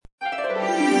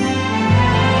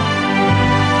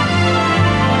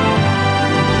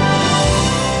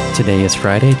Today is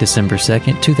Friday, December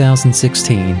 2nd,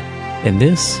 2016, and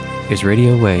this is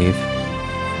Radio Wave.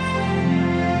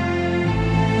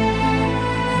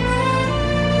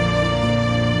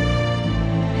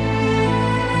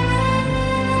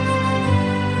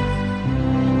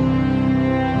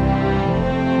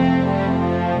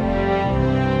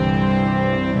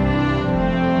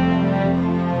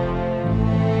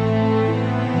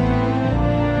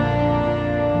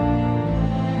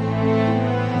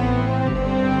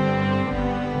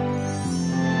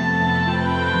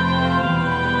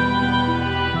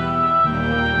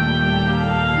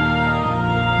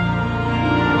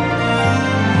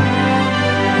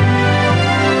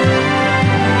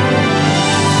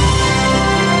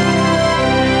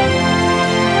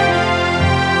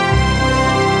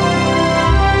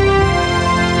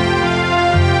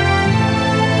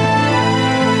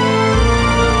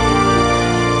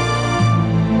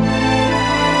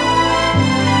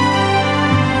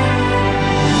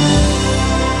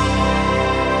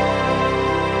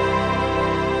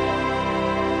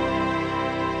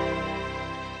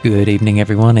 Good evening,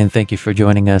 everyone, and thank you for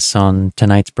joining us on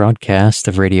tonight's broadcast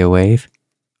of Radio Wave.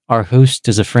 Our host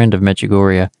is a friend of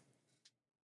Medjugorje.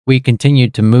 We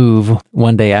continued to move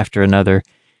one day after another,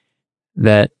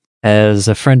 that as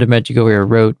a friend of Medjugorje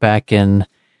wrote back in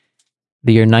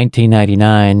the year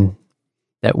 1999,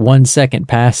 that 1 second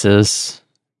passes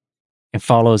and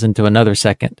follows into another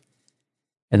second.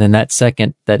 And then that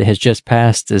second that has just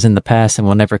passed is in the past and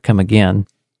will never come again.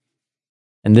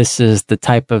 And this is the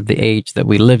type of the age that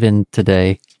we live in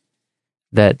today,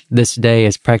 that this day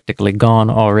is practically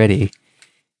gone already,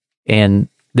 and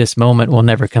this moment will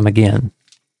never come again.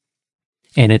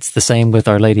 And it's the same with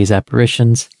Our Lady's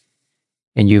apparitions,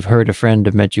 and you've heard a friend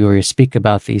of Medjugorje speak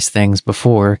about these things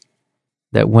before,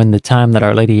 that when the time that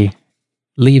Our Lady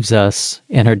leaves us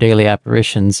in her daily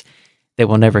apparitions, they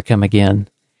will never come again.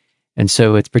 And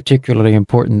so it's particularly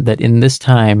important that in this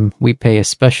time we pay a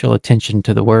special attention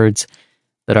to the words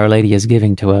that Our Lady is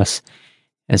giving to us.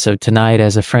 And so tonight,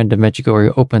 as a friend of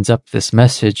Medjugorje opens up this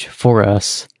message for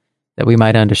us, that we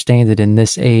might understand that in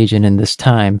this age and in this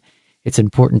time, it's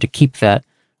important to keep that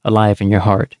alive in your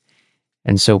heart.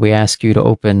 And so we ask you to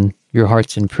open your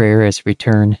hearts in prayer as we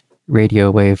turn Radio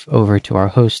Wave over to our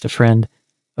host, a friend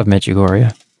of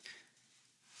Medjugorje.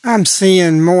 I'm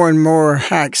seeing more and more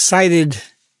how excited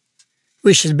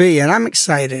we should be, and I'm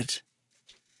excited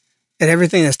at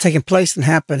everything that's taking place and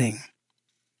happening.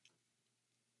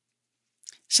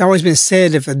 It's always been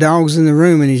said, if a dog's in the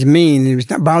room and he's mean and he's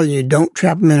not bothering you, don't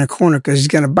trap him in a corner because he's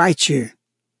going to bite you.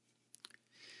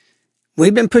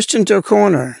 We've been pushed into a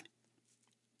corner,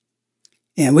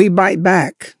 and we bite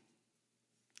back.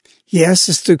 Yes,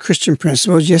 it's through Christian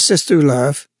principles. Yes, it's through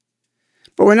love.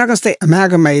 But we're not going to stay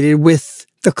amalgamated with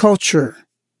the culture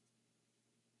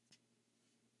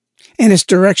and its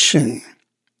direction.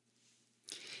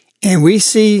 And we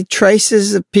see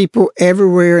traces of people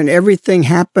everywhere and everything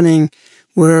happening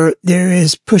where there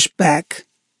is pushback.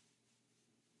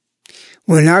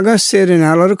 We're not going to sit in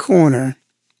our little corner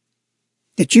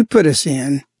that you put us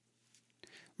in.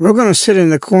 We're going to sit in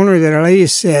the corner that Our Lady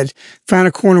said, find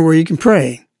a corner where you can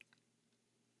pray.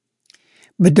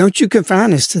 But don't you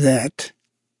confine us to that.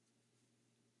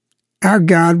 Our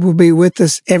God will be with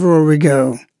us everywhere we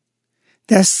go.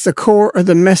 That's the core of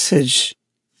the message.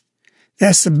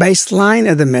 That's the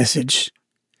baseline of the message.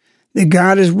 That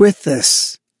God is with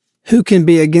us. Who can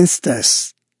be against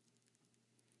us?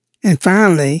 And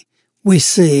finally, we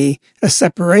see a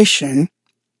separation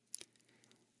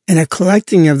and a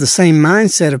collecting of the same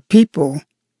mindset of people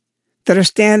that are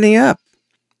standing up.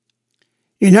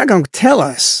 You're not going to tell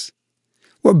us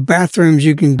what bathrooms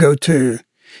you can go to.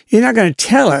 You're not going to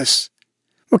tell us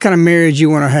what kind of marriage you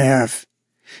want to have.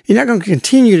 You're not going to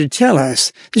continue to tell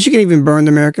us that you can even burn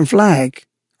the American flag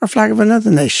or flag of another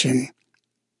nation.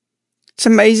 It's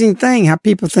an amazing thing how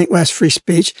people think, well, that's free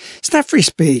speech. It's not free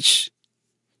speech.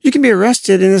 You can be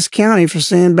arrested in this county for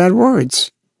saying bad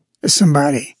words to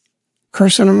somebody,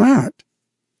 cursing them out.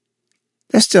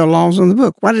 That's still laws on the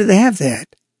book. Why did they have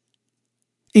that?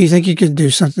 And you think you could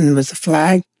do something with the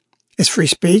flag? It's free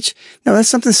speech? No, that's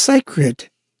something sacred.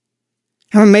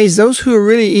 I'm amazed those who are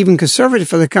really even conservative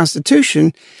for the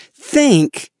Constitution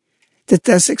think that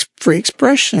that's free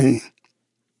expression.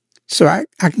 So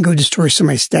I can go destroy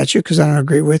somebody's statue because I don't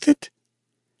agree with it.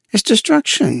 It's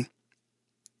destruction.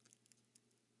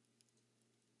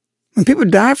 When people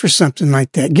die for something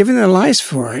like that, giving their lives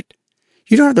for it,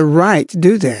 you don't have the right to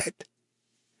do that.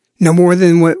 No more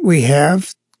than what we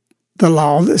have, the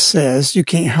law that says you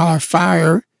can't holler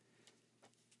fire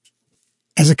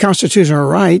as a constitutional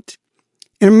right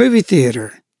in a movie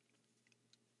theater.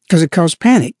 because it causes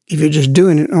panic if you're just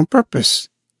doing it on purpose.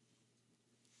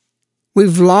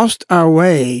 We've lost our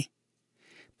way,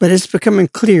 but it's becoming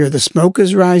clear. The smoke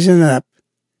is rising up,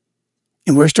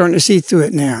 and we're starting to see through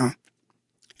it now.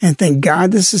 And thank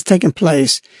God this is taking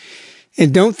place.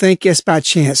 And don't think it's by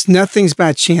chance. Nothing's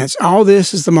by chance. All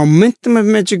this is the momentum of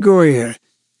Medjugorje.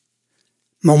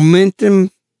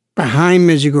 Momentum behind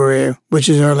Medjugorje, which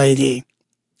is Our Lady.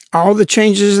 All the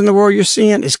changes in the world you're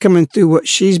seeing is coming through what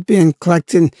she's been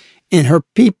collecting in her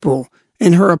people,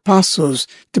 in her apostles,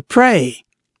 to pray,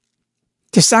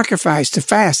 to sacrifice, to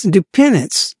fast, and do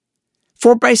penance.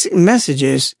 4 basic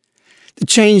messages to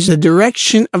change the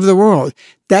direction of the world.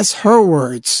 That's her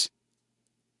words.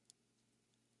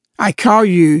 I call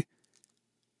you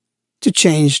to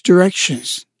change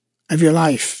directions of your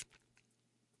life.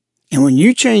 And when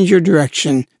you change your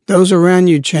direction, those around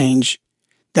you change.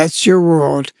 That's your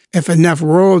world. If enough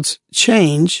worlds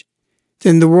change,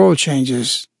 then the world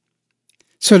changes.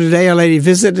 So today, Our Lady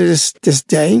visited us this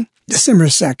day, December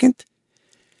 2nd,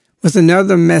 with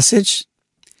another message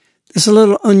that's a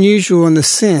little unusual in the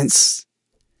sense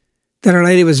that Our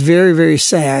Lady was very, very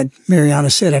sad, Mariana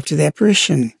said, after the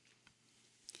apparition.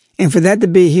 And for that to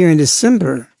be here in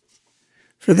December,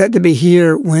 for that to be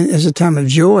here when it's a time of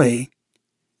joy,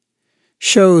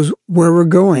 shows where we're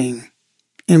going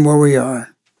and where we are.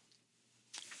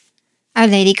 Our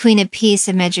Lady, Queen of Peace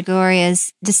of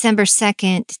Medjugorje's December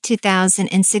 2nd,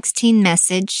 2016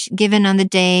 message given on the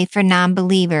day for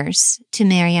non-believers to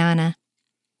Mariana.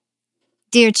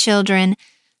 Dear children,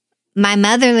 my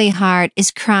motherly heart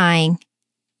is crying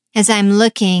as I'm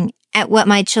looking at what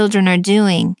my children are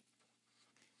doing.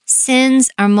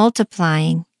 Sins are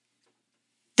multiplying.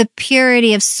 The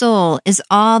purity of soul is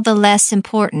all the less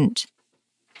important.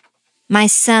 My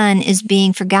son is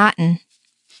being forgotten,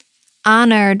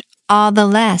 honored all the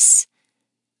less,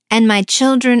 and my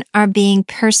children are being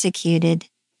persecuted.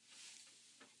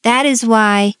 That is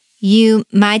why you,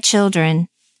 my children,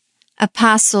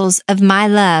 apostles of my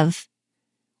love,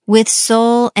 with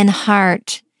soul and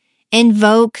heart,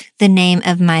 invoke the name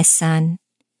of my Son.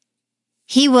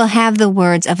 He will have the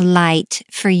words of light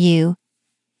for you.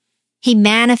 He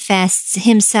manifests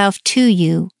himself to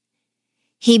you.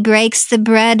 He breaks the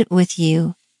bread with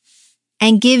you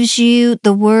and gives you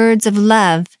the words of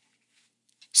love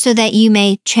so that you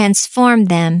may transform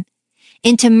them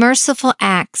into merciful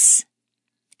acts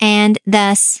and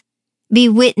thus be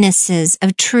witnesses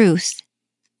of truth.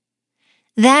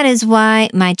 That is why,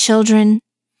 my children,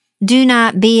 do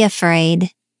not be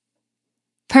afraid.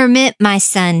 Permit my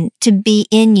Son to be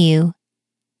in you.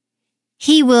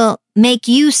 He will make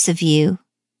use of you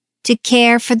to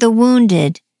care for the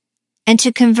wounded and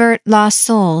to convert lost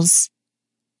souls.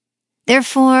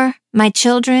 Therefore, my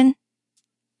children,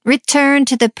 return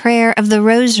to the prayer of the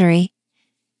Rosary.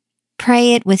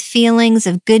 Pray it with feelings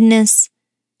of goodness,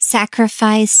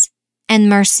 sacrifice, and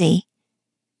mercy.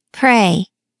 Pray,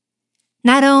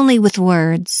 not only with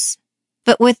words,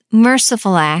 but with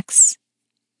merciful acts.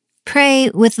 Pray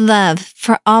with love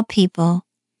for all people.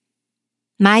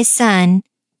 My Son,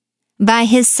 by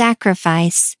his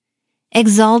sacrifice,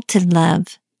 exalted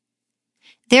love.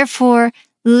 Therefore,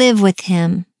 live with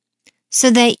him, so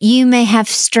that you may have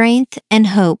strength and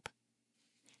hope,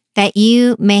 that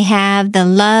you may have the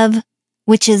love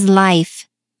which is life,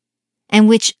 and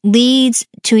which leads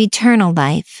to eternal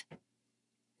life.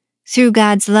 Through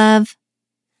God's love,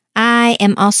 I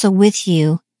am also with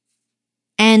you,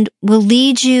 and will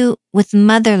lead you with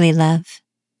motherly love.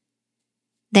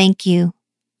 Thank you.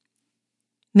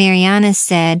 Mariana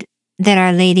said that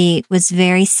Our Lady was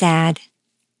very sad.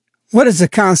 What is the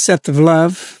concept of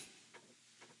love?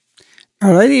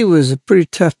 Our Lady was a pretty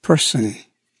tough person.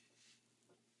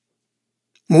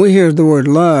 When we hear the word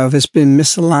love, it's been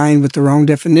misaligned with the wrong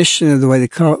definition of the way the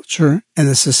culture and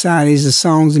the societies, the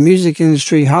songs, the music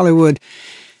industry, Hollywood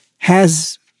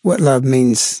has what love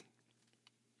means.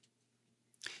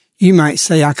 You might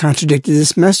say I contradicted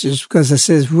this message because it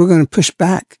says we're going to push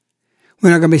back. We're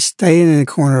not going to be staying in the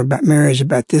corner about marriage,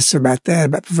 about this or about that,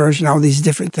 about perversion, all these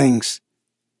different things.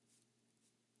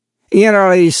 And yet Our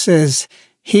Lady says,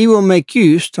 he will make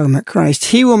use, talking about Christ,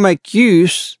 he will make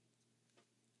use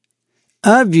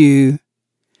of you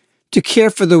to care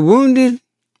for the wounded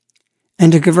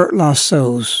and to convert lost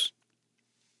souls.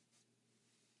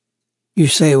 You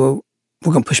say, well,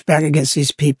 we're going to push back against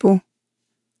these people.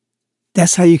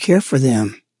 That's how you care for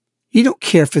them. You don't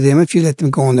care for them if you let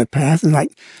them go on their path and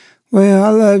like, well, I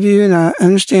love you and I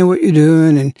understand what you're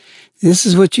doing and this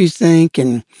is what you think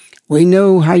and we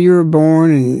know how you were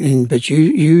born but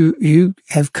you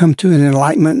have come to an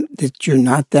enlightenment that you're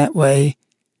not that way.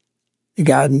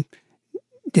 God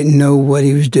didn't know what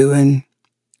he was doing.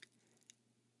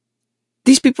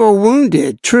 These people are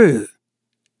wounded, true.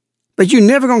 But you're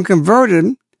never going to convert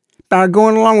them by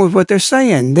going along with what they're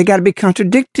saying. They got to be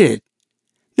contradicted.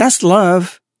 That's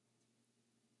love.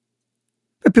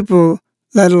 But people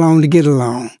let alone to get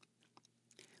along.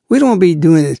 We don't want to be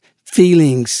doing it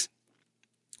feelings.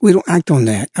 We don't act on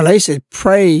that. Our lady said,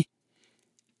 pray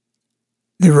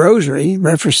the rosary,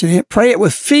 referencing it, pray it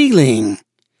with feeling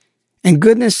and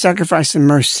goodness, sacrifice, and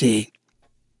mercy.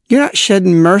 You're not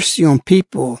shedding mercy on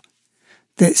people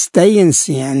that stay in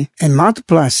sin and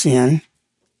multiply sin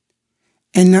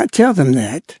and not tell them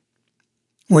that.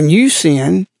 When you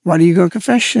sin, why do you go to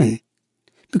confession?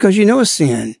 Because you know it's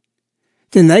sin.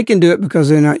 Then they can do it because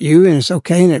they're not you and it's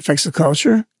okay and it affects the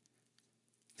culture.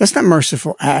 That's not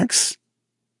merciful acts.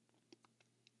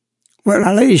 What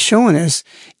Our Lady's showing us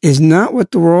is not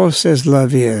what the world says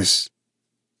love is.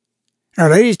 Our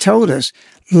Lady told us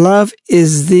love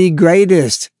is the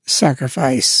greatest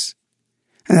sacrifice.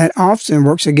 And that often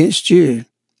works against you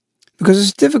because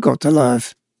it's difficult to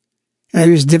love.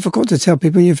 Maybe it's difficult to tell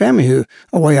people in your family who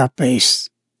are way off base.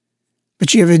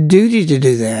 But you have a duty to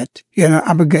do that. You have an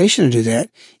obligation to do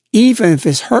that. Even if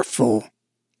it's hurtful,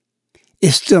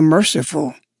 it's still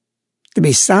merciful. To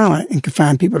be silent and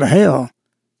confine people to hell,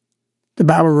 the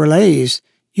Bible relays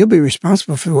you'll be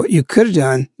responsible for what you could have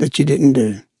done that you didn't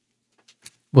do.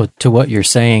 Well, to what you're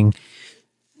saying,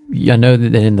 I know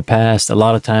that in the past, a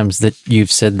lot of times that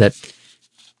you've said that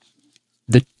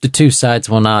the two sides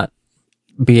will not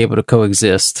be able to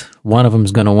coexist. One of them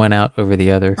is going to win out over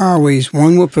the other. Always.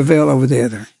 One will prevail over the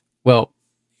other. Well,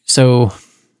 so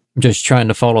I'm just trying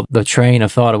to follow the train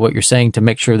of thought of what you're saying to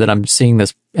make sure that I'm seeing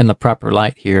this in the proper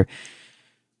light here.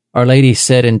 Our Lady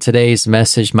said in today's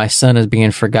message, my son is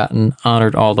being forgotten,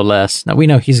 honored all the less. Now, we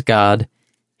know he's God.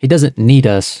 He doesn't need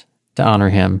us to honor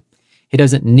him. He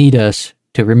doesn't need us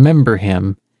to remember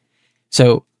him.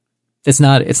 So it's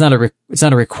not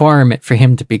a requirement for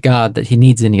him to be God that he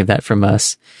needs any of that from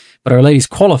us. But Our Lady's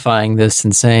qualifying this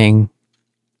and saying,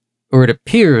 or it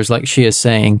appears like she is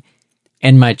saying,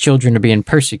 and my children are being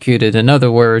persecuted. In other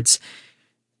words,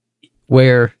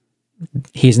 where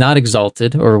he's not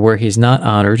exalted or where he's not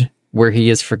honored, where he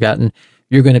is forgotten,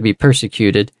 you're going to be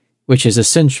persecuted, which is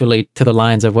essentially to the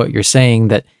lines of what you're saying,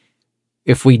 that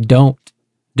if we don't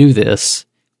do this,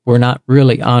 we're not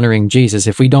really honoring Jesus.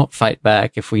 If we don't fight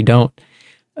back, if we don't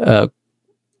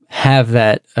have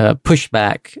that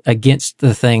pushback against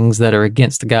the things that are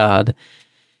against God,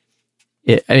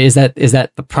 is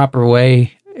that the proper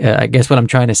way? I guess what I'm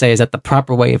trying to say is that the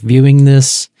proper way of viewing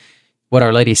this, what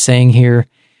Our Lady's saying here,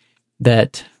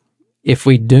 that if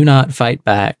we do not fight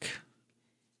back,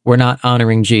 we're not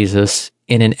honoring Jesus.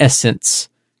 And in essence,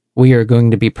 we are going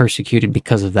to be persecuted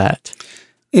because of that.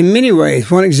 In many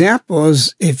ways. One example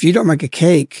is if you don't make a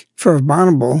cake for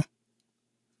abominable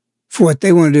for what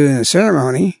they want to do in a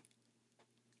ceremony,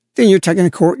 then you're taken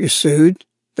to court, you're sued,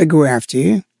 they go after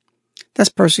you. That's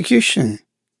persecution.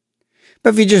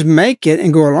 But if you just make it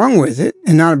and go along with it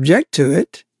and not object to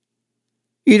it,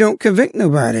 you don't convict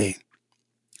nobody.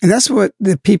 And that's what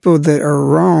the people that are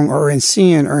wrong or in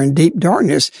sin or in deep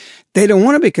darkness, they don't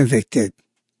want to be convicted.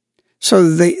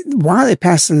 So why are they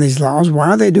passing these laws? Why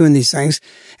are they doing these things?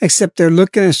 Except they're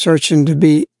looking and searching to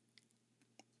be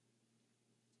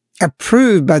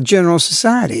approved by general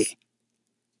society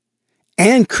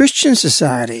and Christian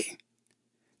society.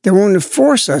 They're wanting to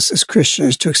force us as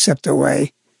Christians to accept a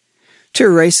way to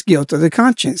erase guilt of the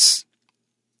conscience.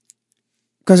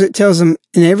 Because it tells them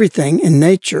in everything, in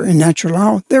nature, in natural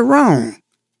law, they're wrong.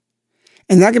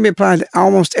 And that can be applied to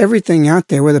almost everything out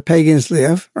there where the pagans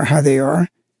live or how they are.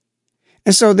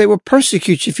 And so they will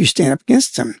persecute you if you stand up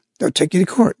against them. They'll take you to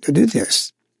court. They'll do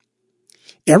this.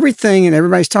 Everything and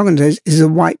everybody's talking to is the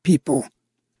white people.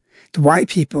 The white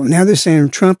people. Now they're saying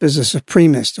Trump is a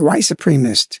supremacist, a white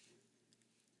supremacist.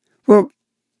 Well,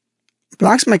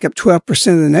 blacks make up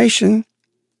 12% of the nation.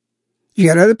 You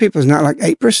got other people who's not like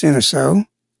 8% or so.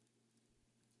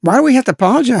 Why do we have to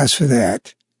apologize for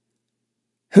that?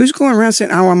 Who's going around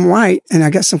saying, oh, I'm white and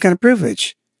I got some kind of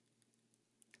privilege?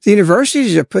 The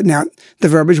universities are putting out the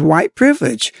verbiage white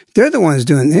privilege. They're the ones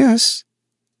doing this.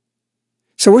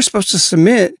 So we're supposed to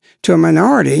submit to a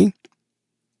minority,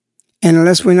 and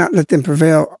unless we not let them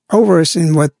prevail over us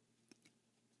in what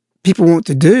people want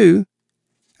to do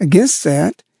against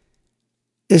that,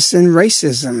 it's in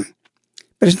racism.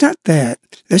 But it's not that.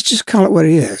 Let's just call it what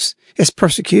it is. It's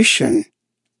persecution.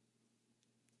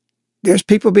 There's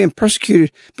people being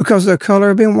persecuted because of their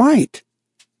color of being white.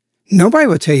 Nobody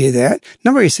will tell you that.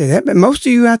 Nobody will say that, but most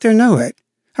of you out there know it,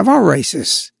 of all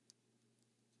races.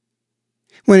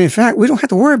 When in fact, we don't have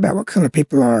to worry about what color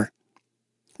people are.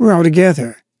 We're all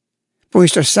together. But we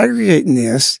start segregating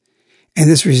this And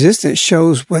this resistance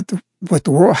shows what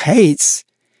the world hates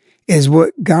is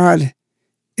what God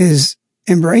is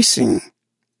embracing.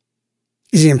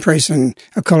 Is he embracing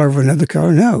a color over another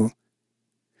color? No.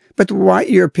 But the white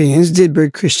Europeans did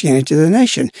bring Christianity to the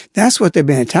nation. That's what they've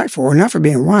been attacked for, not for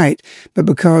being white, but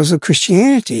because of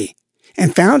Christianity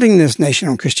and founding this nation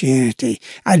on Christianity.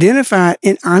 Identified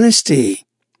in honesty,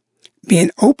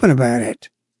 being open about it.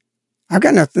 I've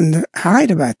got nothing to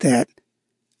hide about that.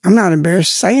 I'm not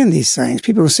embarrassed saying these things.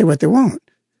 People will say what they want.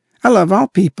 I love all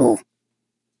people.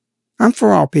 I'm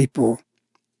for all people.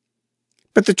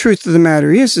 But the truth of the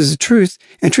matter is the truth,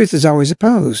 and truth is always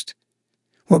opposed.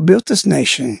 What built this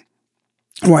nation?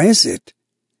 Why is it?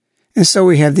 And so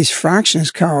we have these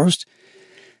fractions caused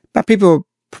by people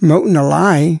promoting a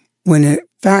lie when in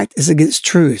fact is against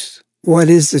truth. What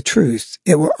is the truth?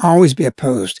 It will always be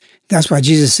opposed. That's why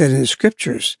Jesus said in the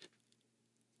scriptures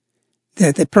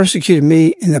that they persecuted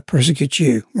me and they'll persecute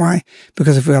you. Why?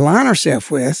 Because if we align ourselves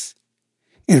with,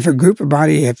 and if a group or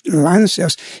body have to align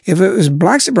themselves, if it was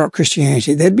blacks that brought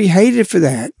Christianity, they'd be hated for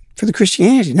that, for the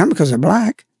Christianity, not because they're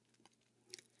black.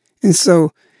 And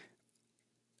so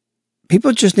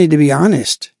people just need to be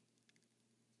honest.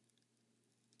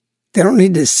 They don't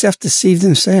need to self-deceive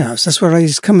themselves. That's what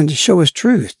he's coming to show us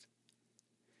truth.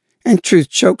 And truth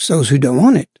chokes those who don't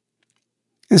want it.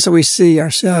 And so we see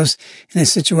ourselves in a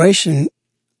situation.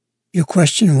 Your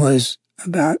question was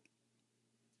about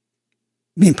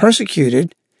being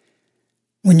persecuted.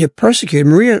 When you're persecuted,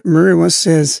 Maria once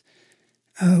says,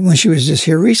 when she was just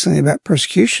here recently about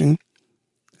persecution,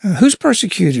 who's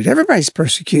persecuted? Everybody's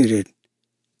persecuted.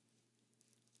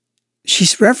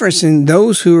 She's referencing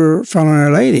those who are following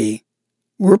Our Lady.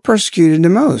 We're persecuted the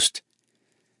most.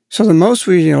 So the most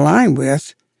we align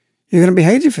with, you're going to be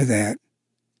hated for that.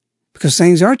 Because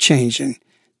things are changing.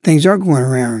 Things are going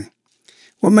around.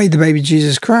 What made the baby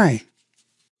Jesus cry?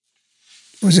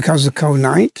 Was it because of the cold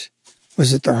night?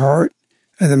 Was it the heart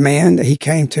of the man that he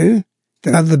came to?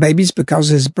 The other babies, because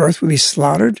his birth would be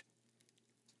slaughtered?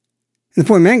 And the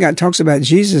poor man God talks about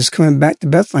Jesus coming back to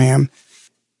Bethlehem,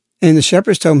 and the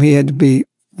shepherds told him he had to be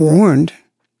warned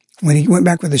when he went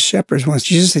back with the shepherds once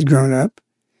Jesus had grown up,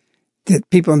 that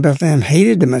people in Bethlehem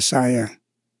hated the Messiah,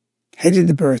 hated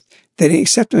the birth. They didn't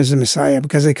accept him as the Messiah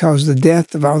because they caused the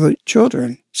death of all the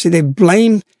children. See, they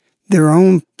blamed their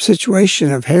own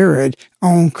situation of Herod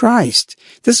on Christ.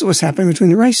 This is what's happening between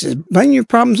the races. Blame your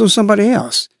problems on somebody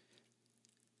else.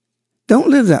 Don't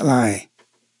live that lie.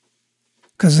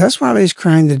 Because that's why he's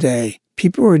crying today.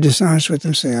 People are dishonest with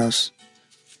themselves.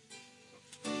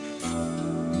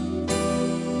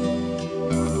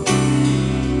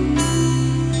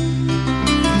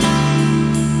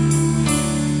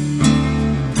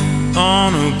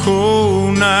 On a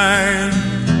cold night,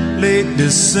 late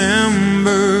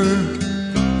December,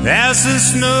 as the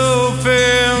snow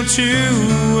fell to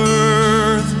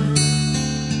earth,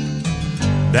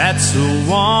 that's the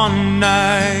one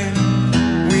night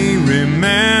we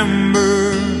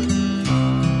remember,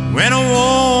 when a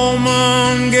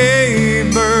woman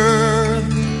gave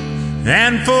birth,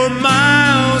 and for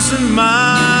miles and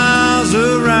miles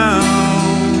around,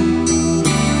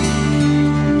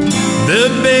 the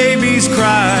baby's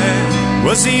cry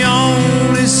was the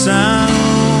only sound.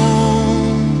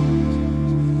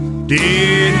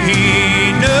 Did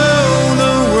he know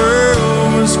the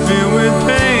world was filled with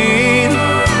pain?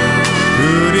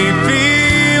 Could he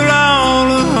feel all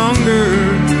the hunger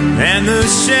and the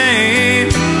shame?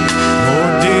 Or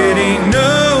did he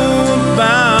know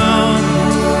about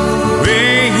the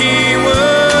way he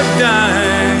would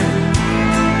die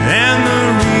and the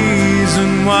reason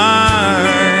why?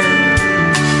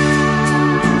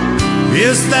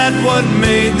 Is that what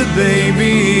made the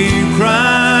baby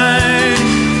cry?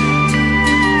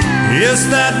 Is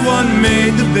that what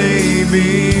made the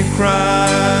baby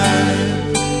cry?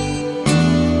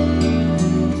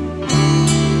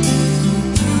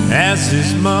 As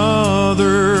his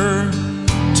mother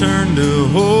turned to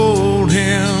hold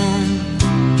him,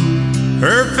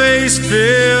 her face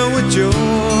filled with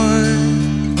joy.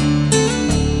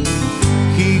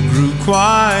 He grew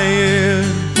quiet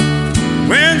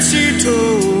when she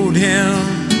told him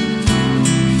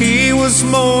he was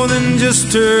more than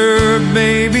just her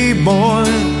baby boy.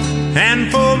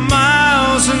 And for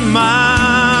miles and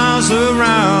miles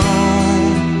around,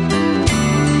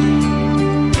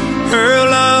 her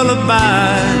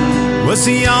lullaby was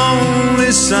the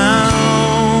only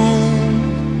sound.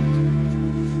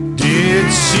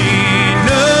 Did she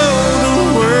know the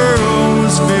world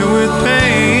was filled with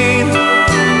pain?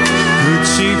 Could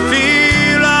she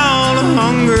feel all the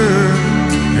hunger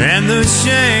and the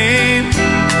shame?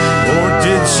 Or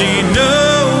did she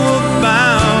know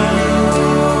about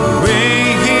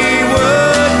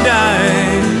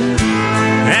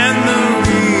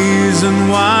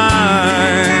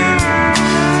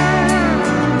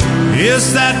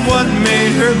Is that what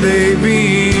made her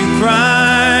baby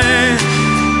cry?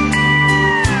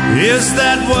 Is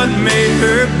that what made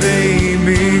her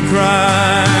baby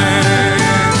cry?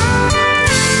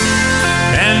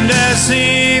 And as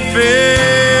he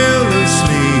fell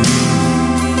asleep,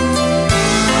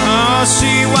 oh,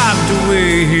 she wiped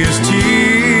away his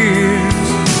tears.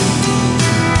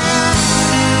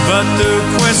 But the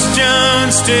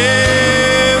question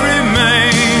still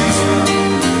remains,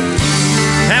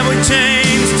 have we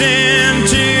changed in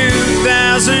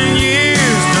 2,000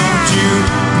 years? Don't you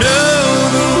know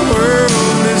the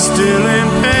world is still in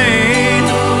pain?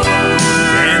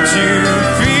 Can't you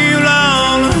feel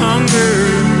all the hunger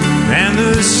and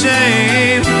the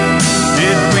shame?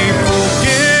 Did we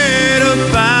forget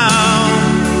about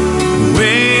the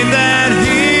way that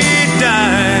he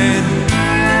died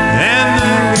and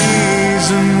the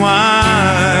reason why?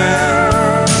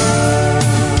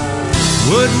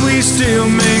 Would we still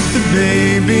make the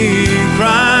baby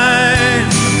cry?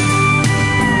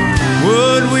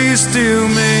 Would we still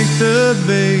make the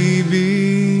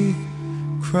baby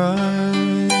cry?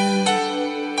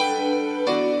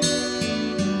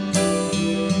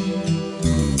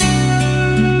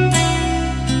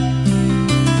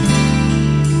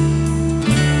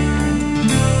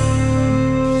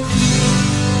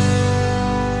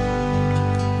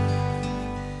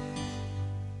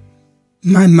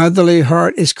 My motherly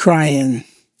heart is crying.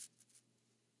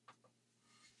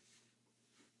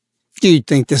 Do you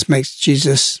think this makes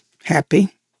Jesus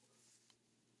happy?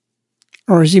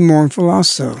 Or is he mournful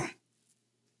also?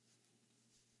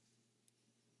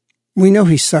 We know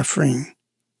he's suffering.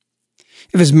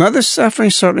 If his mother's suffering,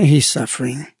 certainly he's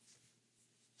suffering.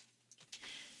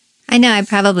 I know I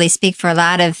probably speak for a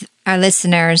lot of our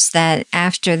listeners that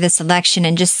after this election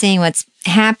and just seeing what's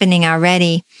happening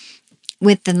already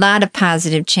with a lot of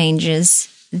positive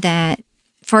changes that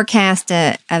forecast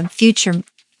a future,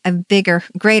 a bigger,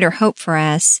 greater hope for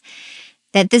us,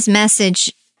 that this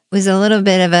message was a little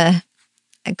bit of a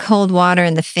cold water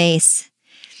in the face.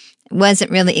 Wasn't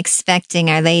really expecting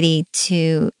Our Lady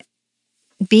to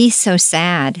be so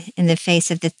sad in the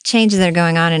face of the changes that are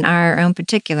going on in our own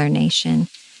particular nation.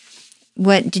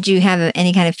 What did you have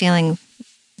any kind of feeling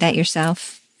that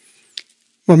yourself?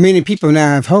 Well, many people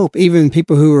now have hope. Even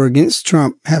people who are against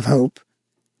Trump have hope.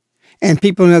 And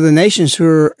people in other nations who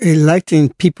are electing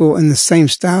people in the same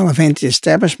style of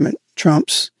anti-establishment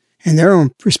Trumps in their own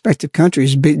respective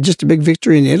countries. Just a big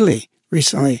victory in Italy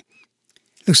recently.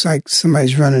 Looks like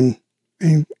somebody's running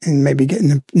and maybe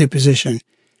getting a new position.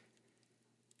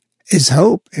 It's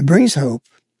hope. It brings hope.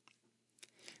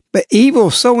 But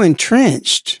evil so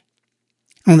entrenched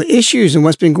on the issues and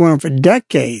what's been going on for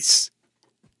decades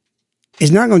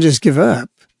is not going to just give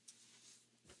up.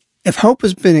 If hope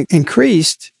has been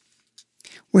increased,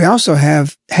 we also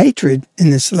have hatred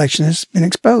in this election that's been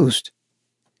exposed.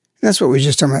 And that's what we were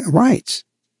just talking about, the whites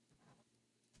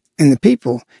and the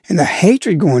people and the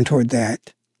hatred going toward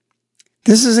that.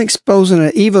 This is exposing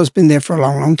an evil that's been there for a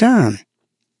long, long time.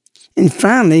 And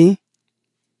finally,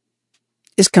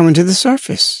 it's coming to the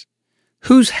surface.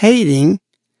 Who's hating?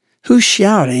 Who's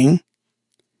shouting?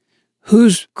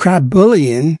 Who's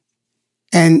cry-bullying?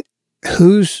 And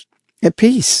who's at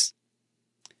peace?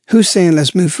 Who's saying,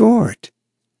 let's move forward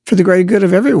for the greater good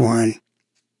of everyone?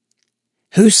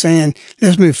 Who's saying,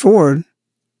 let's move forward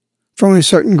for only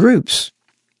certain groups?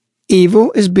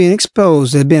 Evil is being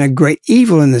exposed. There's been a great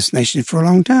evil in this nation for a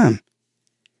long time.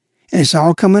 And it's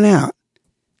all coming out.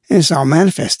 And it's all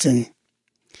manifesting.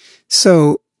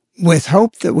 So with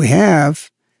hope that we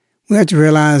have to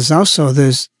realize also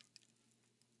there's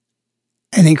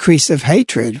an increase of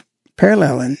hatred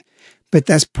paralleling, but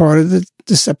that's part of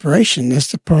the separation.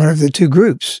 That's the part of the two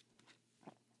groups.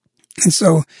 And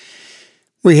so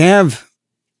we have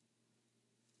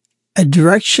a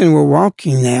direction we're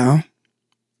walking now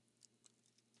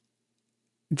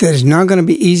that is not going to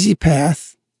be easy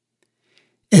path.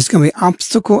 It's going to be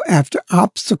obstacle after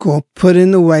obstacle put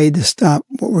in the way to stop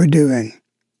what we're doing.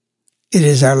 It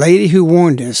is Our Lady who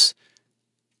warned us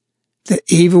that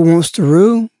evil wants to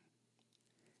rule.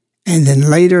 And then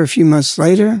later, a few months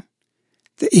later,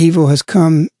 the evil has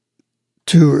come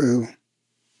to rule.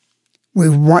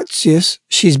 We've watched this.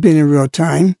 She's been in real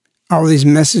time. All these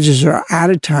messages are out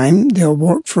of time. They'll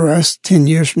work for us 10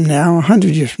 years from now,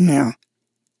 100 years from now.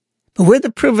 But we're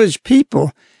the privileged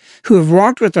people who have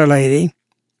walked with Our Lady,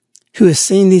 who has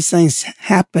seen these things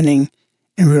happening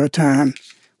in real time,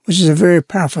 which is a very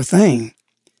powerful thing.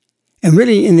 And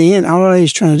really, in the end, all Our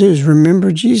Lady's trying to do is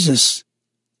remember Jesus.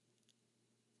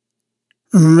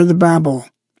 Remember the Bible.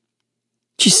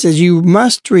 She says you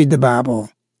must read the Bible.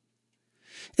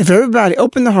 If everybody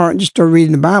opened their heart and just started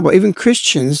reading the Bible, even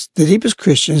Christians, the deepest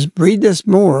Christians, read this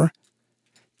more,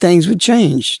 things would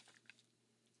change.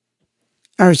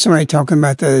 I heard somebody talking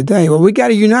about the other day, well, we got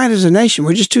to unite as a nation.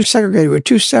 We're just too segregated. We're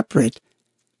too separate.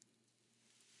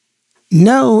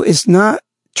 No, it's not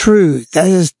true. That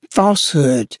is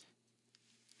falsehood.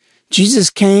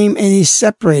 Jesus came and he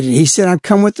separated. He said, I've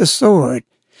come with the sword.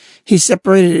 He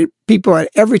separated people at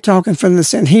every talking from the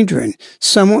Sanhedrin.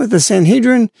 Some went with the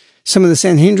Sanhedrin. Some of the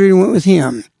Sanhedrin went with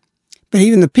him. But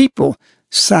even the people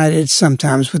sided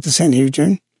sometimes with the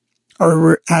Sanhedrin, or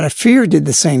were out of fear did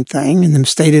the same thing and then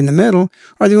stayed in the middle,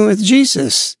 or they went with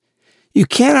Jesus. You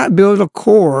cannot build a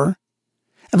core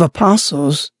of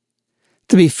apostles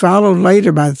to be followed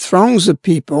later by throngs of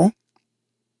people,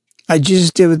 like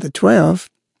Jesus did with the 12,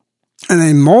 and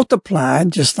then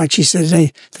multiplied, just like she said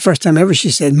today, the first time ever she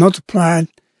said, multiplied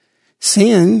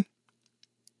sin.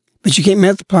 But you can't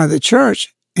multiply the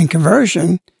church in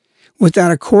conversion without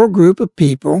a core group of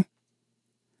people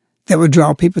that would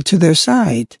draw people to their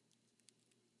side.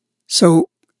 So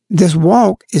this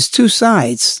walk is two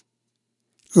sides,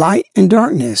 light and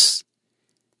darkness.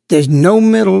 There's no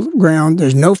middle ground.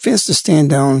 There's no fence to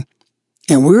stand on.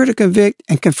 And we're to convict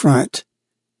and confront.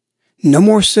 No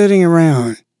more sitting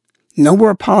around. No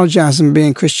more apologizing for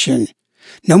being Christian.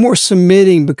 No more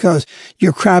submitting because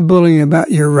you're cry bullying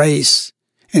about your race.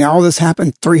 And all this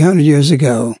happened 300 years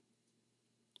ago.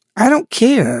 I don't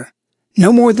care.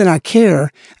 No more than I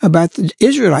care about the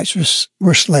Israelites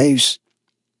were slaves.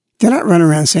 They're not running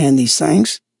around saying these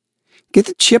things. Get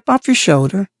the chip off your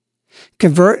shoulder.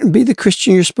 Convert and be the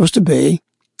Christian you're supposed to be.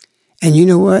 And you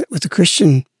know what? With the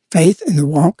Christian faith and the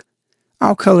walk,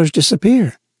 all colors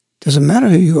disappear. Doesn't matter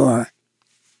who you are.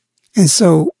 And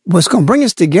so what's going to bring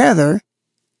us together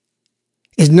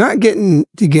is not getting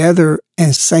together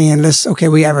and saying,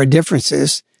 we have our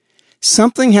differences.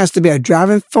 Something has to be a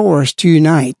driving force to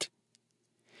unite.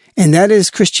 And that is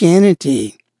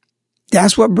Christianity.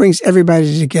 That's what brings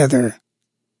everybody together.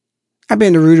 I've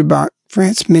been to Ruderbach,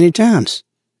 France many times.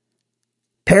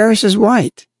 Paris is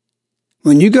white.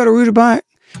 When you go to Ruderbach,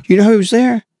 you know who's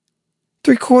there?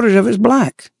 3/4 of it is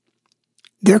black.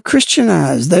 They're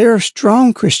Christianized. They are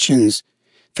strong Christians.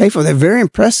 Faithful. They're very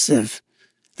impressive.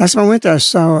 Last time I went there, I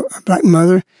saw a black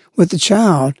mother with a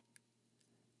child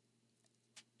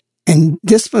and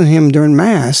discipline him during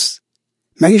Mass,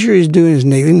 making sure he's doing his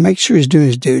kneeling, making sure he's doing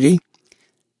his duty.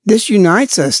 This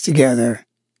unites us together.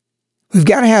 We've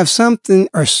got to have something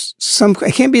or some,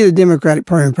 it can't be the Democratic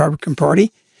Party or Republican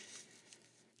Party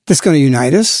that's going to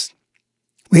unite us.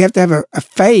 We have to have a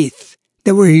faith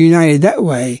that we're united that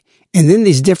way, and then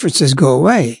these differences go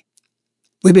away.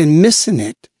 We've been missing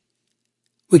it.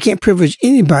 We can't privilege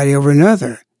anybody over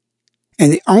another.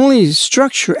 And the only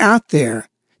structure out there,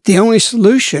 the only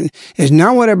solution is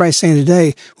not what everybody's saying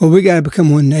today. Well, we got to become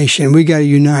one nation. We got to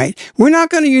unite. We're not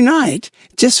going to unite.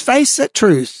 Just face that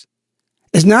truth.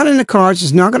 It's not in the cards.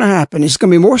 It's not going to happen. It's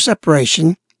going to be more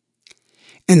separation.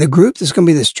 And the group that's going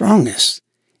to be the strongest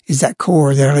is that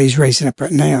core that he's raising up right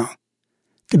now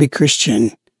to be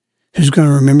Christian, who's going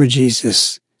to remember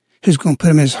Jesus, who's going to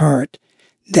put him in his heart.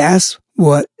 That's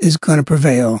what is going to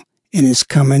prevail, and it's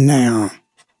coming now.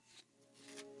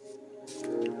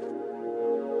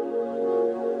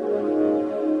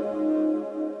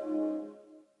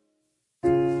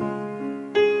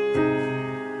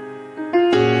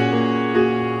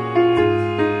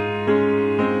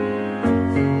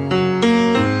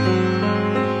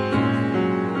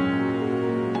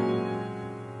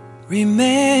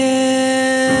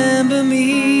 Remember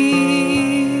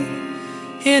me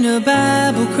in a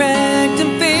Bible cracked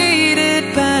and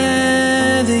faded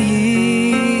by the years.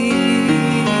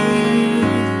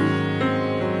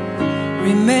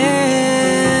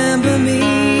 Remember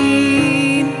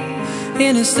me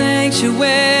in a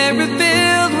sanctuary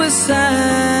filled with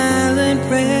silent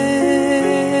prayer.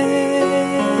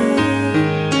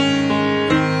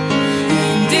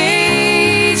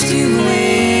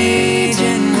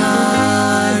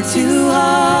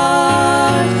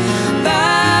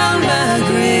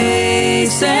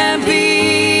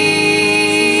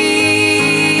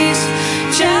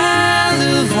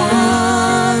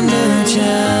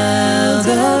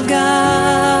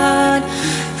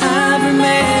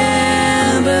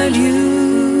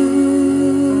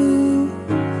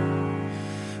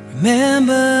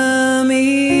 Remember me.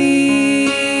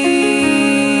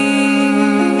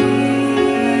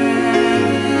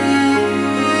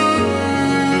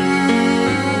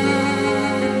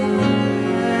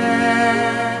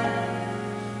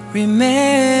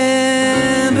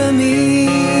 Remember me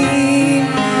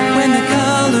when the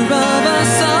color of a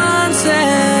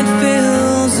sunset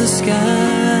fills the sky.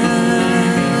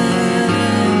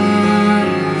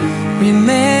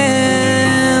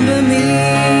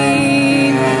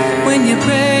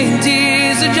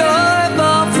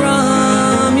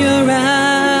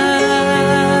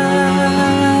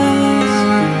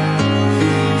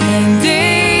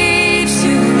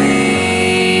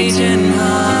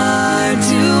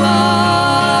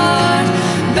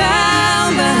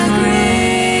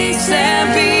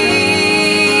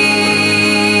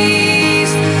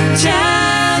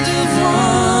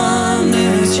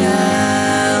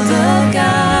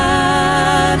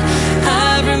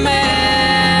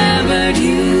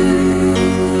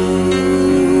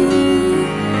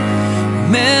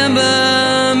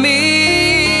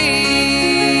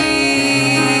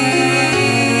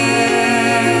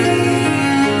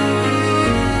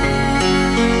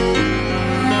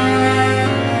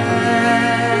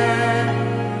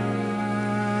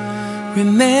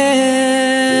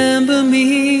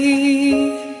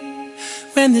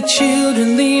 the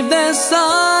children leave their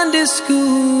Sunday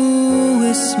school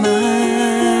with smiles.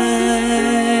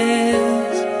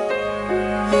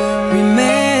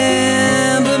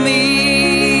 Remember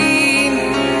me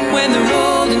when they're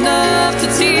old enough to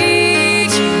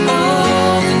teach,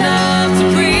 old enough to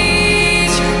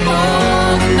preach,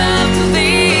 old enough to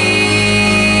lead,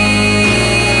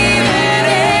 and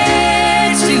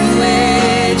edge to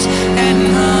edge and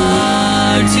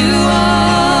heart to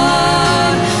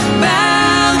heart,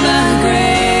 bound by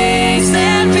grace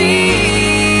and peace.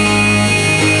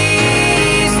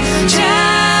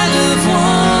 Child of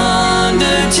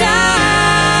wonder,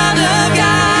 child of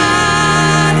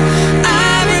God,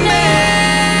 I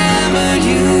remember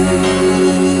you.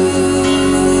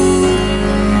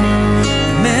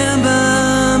 Remember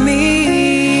me.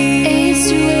 Age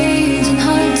to age and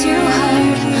heart to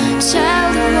heart,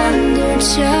 child of wonder,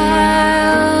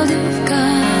 child of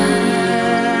God.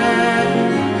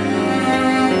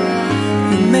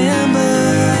 Remember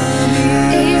me.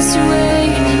 Age to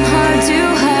age and heart to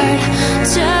heart,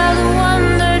 child of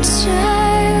wonder,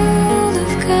 child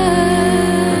of God.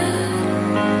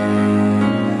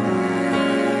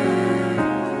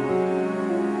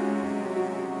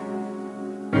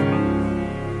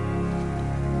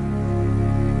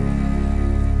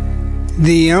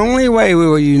 The only way we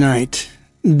will unite,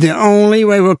 the only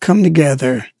way we'll come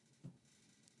together,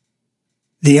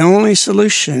 the only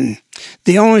solution,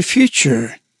 the only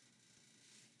future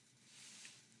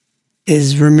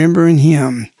is remembering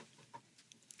Him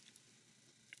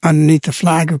underneath the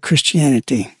flag of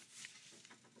Christianity.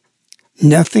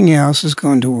 Nothing else is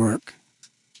going to work.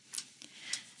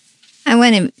 I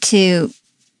wanted to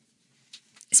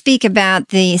speak about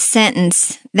the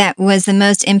sentence that was the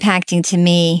most impacting to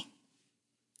me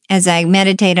as I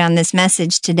meditate on this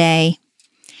message today.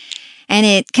 And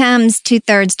it comes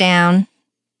 2/3 down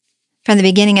from the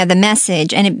beginning of the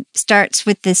message, and it starts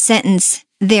with the sentence,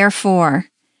 therefore.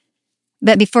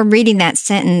 But before reading that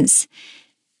sentence,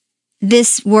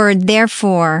 this word,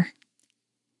 therefore,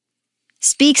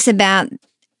 speaks about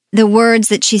the words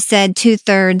that she said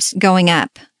 2/3 going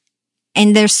up.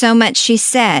 And there's so much she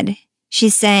said.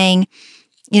 She's saying,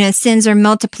 sins are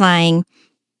multiplying.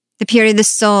 The purity of the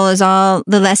soul is all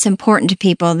the less important to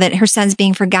people, that her son's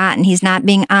being forgotten. He's not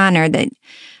being honored, that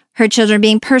her children are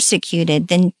being persecuted.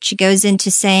 Then she goes into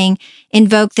saying,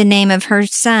 invoke the name of her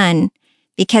son,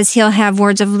 because he'll have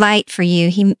words of light for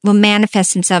you. He will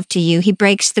manifest himself to you. He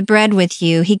breaks the bread with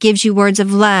you. He gives you words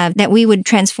of love, that we would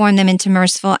transform them into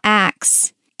merciful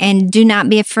acts. And do not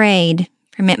be afraid.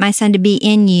 Permit my son to be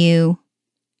in you,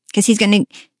 because he's going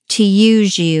to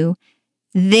use you.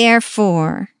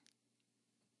 Therefore,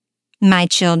 my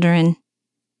children,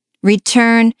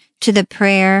 return to the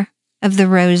prayer of the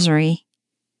rosary.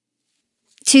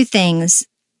 Two things.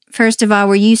 First of all,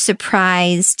 were you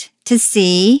surprised to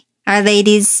see Our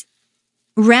Lady's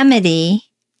remedy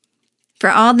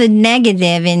for all the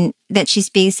negative that she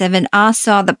speaks of, and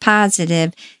also all the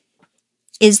positive,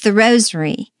 is the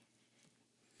rosary?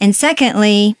 And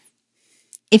secondly,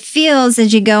 it feels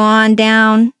as you go on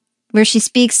down where she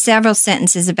speaks several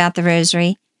sentences about the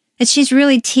rosary, that she's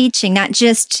really teaching not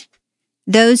just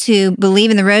those who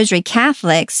believe in the rosary,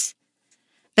 Catholics,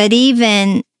 but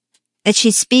even that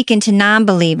she's speaking to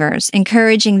non-believers,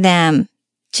 encouraging them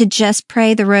to just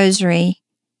pray the rosary.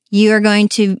 You are going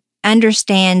to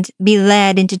understand, be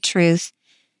led into truth,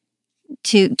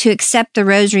 to accept the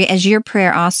rosary as your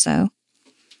prayer also.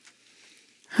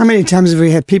 How many times have we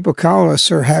had people call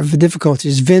us or have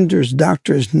difficulties, vendors,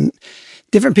 doctors,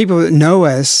 different people that know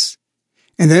us,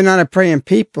 and they're not a praying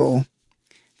people,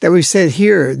 that we've said,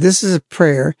 here, this is a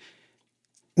prayer.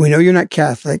 We know you're not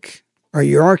Catholic, or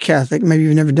you are Catholic, maybe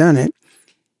you've never done it.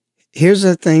 Here's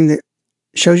a thing that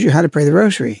shows you how to pray the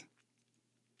rosary.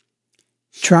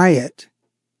 Try it.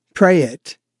 Pray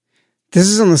it. This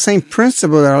is on the same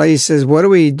principle that Our Lady says, what do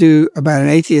we do about an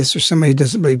atheist or somebody who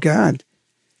doesn't believe God?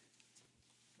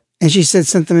 And she said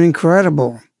something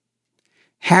incredible.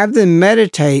 Have them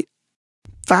meditate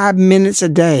 5 minutes a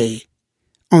day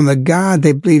on the God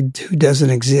they believe who doesn't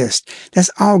exist.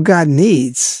 That's all God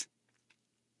needs.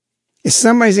 If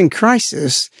somebody's in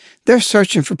crisis, they're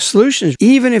searching for solutions,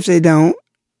 even if they don't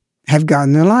have God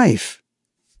in their life.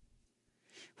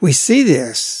 We see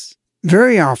this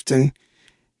very often,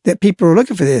 that people are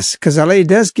looking for this, because Our Lady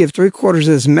does give 3/4 of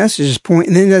this message point,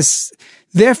 and then this,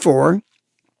 therefore,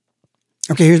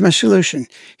 okay, here's my solution.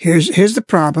 Here's the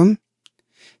problem.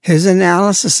 Here's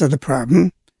analysis of the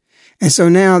problem. And so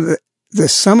now the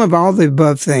sum of all the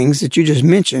above things that you just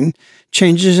mentioned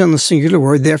changes on the singular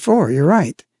word, therefore. You're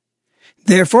right.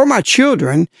 Therefore, my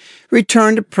children,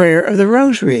 return to prayer of the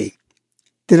rosary.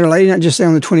 Did Our Lady not just say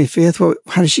on the 25th? Well,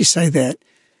 how did she say that?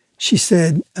 She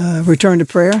said, return to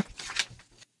prayer.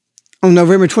 On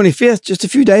November 25th, just a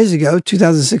few days ago,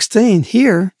 2016,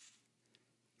 here,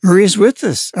 Maria's with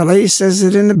us. Our Lady says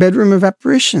it in the bedroom of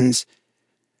apparitions.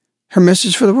 Her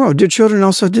message for the world. Dear children,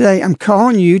 also today, I'm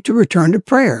calling you to return to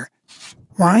prayer.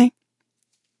 Why?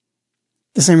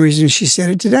 The same reason she said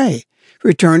it today.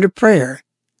 Return to prayer.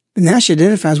 But now she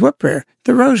identifies what prayer?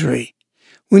 The rosary.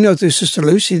 We know through Sister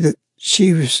Lucy that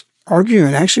she was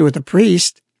arguing actually with the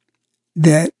priest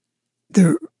that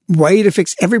the way to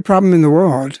fix every problem in the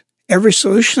world, every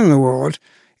solution in the world,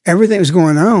 everything that was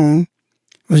going on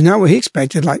was not what he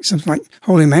expected, like something like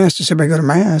Holy Mass, just everybody go to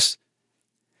Mass.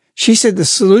 She said the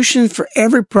solution for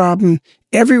every problem,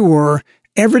 every war,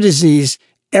 every disease,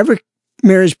 every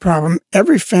marriage problem,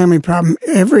 every family problem,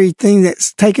 everything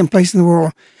that's taken place in the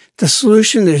world, the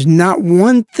solution, there's not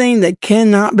one thing that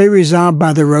cannot be resolved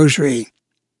by the rosary.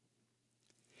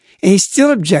 And he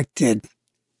still objected.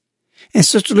 And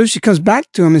Sister Lucy comes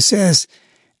back to him and says,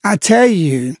 I tell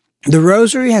you, the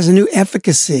rosary has a new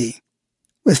efficacy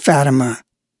with Fatima.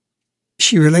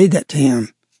 She relayed that to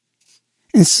him.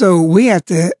 And so we have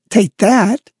to take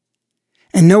that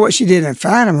and know what she did in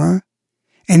Fatima,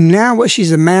 and now what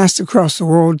she's amassed across the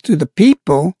world through the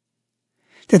people,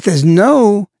 that there's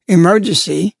no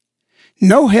emergency,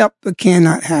 no help that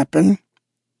cannot happen,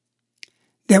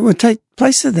 that will take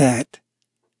place of that,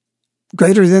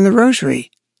 greater than the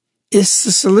rosary. It's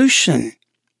the solution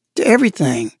to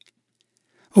everything.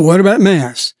 Well, what about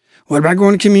Mass? What about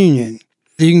going to communion?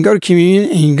 You can go to communion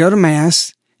and you can go to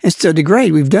Mass and still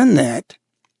degrade. We've done that.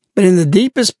 But in the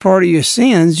deepest part of your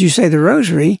sins, you say the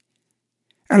rosary,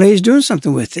 Our Lady's doing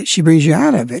something with it. She brings you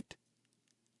out of it.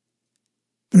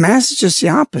 The Mass is just the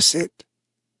opposite.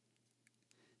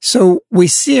 So we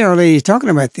see Our Lady talking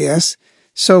about this.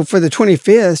 So for the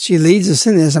 25th, she leads us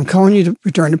in this. I'm calling you to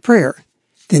return to prayer.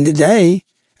 Then today,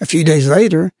 a few days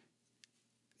later,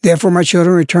 therefore my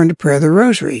children, return to prayer, the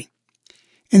rosary.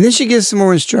 And then she gives some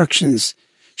more instructions.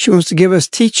 She wants to give us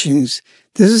teachings.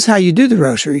 This is how you do the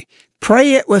rosary.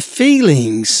 Pray it with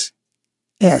feelings.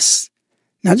 Yes,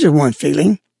 not just one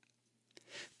feeling.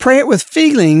 Pray it with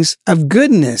feelings of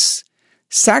goodness,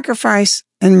 sacrifice,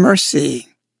 and mercy.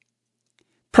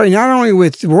 Pray not only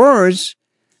with words,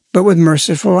 but with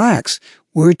merciful acts.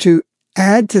 We're to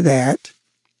add to that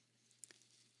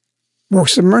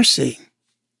works of mercy.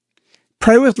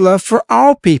 Pray with love for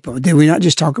all people. Did we not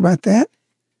just talk about that?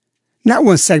 Not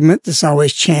one segment that's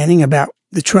always chanting about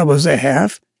the troubles they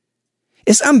have.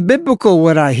 It's unbiblical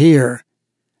what I hear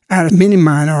out of many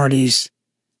minorities.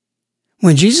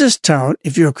 When Jesus taught,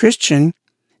 if you're a Christian,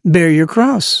 bear your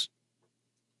cross.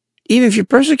 Even if you're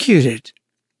persecuted.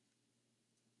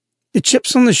 The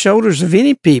chips on the shoulders of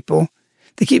any people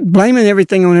that keep blaming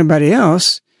everything on everybody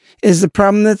else is the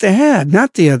problem that they have,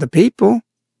 not the other people.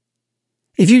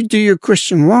 If you do your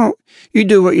Christian walk, you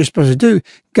do what you're supposed to do.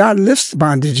 God lifts the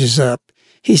bondages up.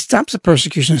 He stops the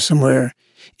persecution somewhere.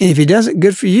 And if he does it,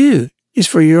 good for you. It's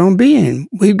for your own being.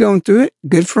 We've gone through it.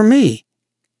 Good for me.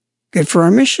 Good for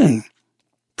our mission.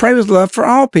 Pray with love for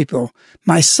all people.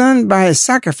 My son, by his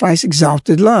sacrifice,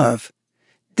 exalted love.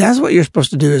 That's what you're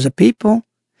supposed to do as a people.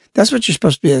 That's what you're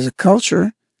supposed to be as a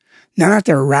culture. Not out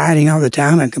there rioting all the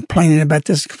time and complaining about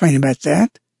this, complaining about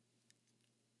that.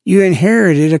 You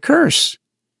inherited a curse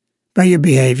by your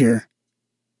behavior.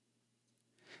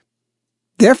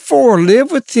 Therefore,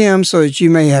 live with him so that you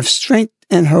may have strength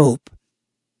and hope,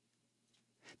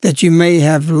 that you may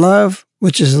have love,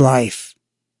 which is life.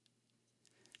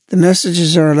 The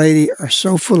messages of Our Lady are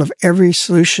so full of every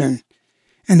solution,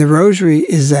 and the rosary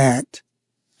is that.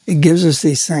 It gives us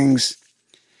these things.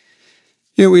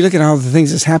 You know, we look at all the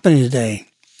things that's happening today,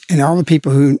 and all the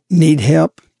people who need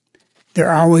help, there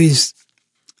are always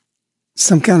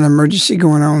some kind of emergency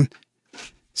going on,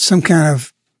 some kind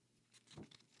of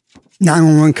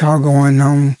 911 call going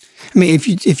on. I mean,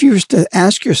 if you were to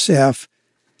ask yourself,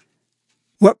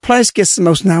 what place gets the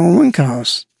most 911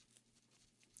 calls?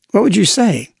 What would you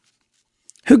say?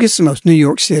 Who gets the most? New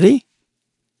York City?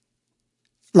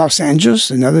 Los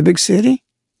Angeles, another big city?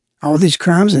 All these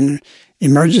crimes and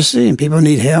emergency and people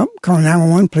need help. Call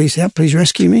 911, please help, please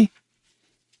rescue me.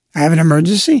 I have an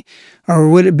emergency. Or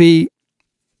would it be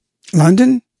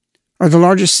London? Or the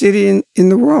largest city in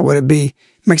the world? Would it be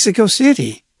Mexico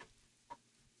City?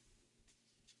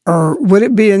 Or would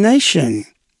it be a nation?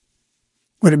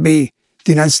 Would it be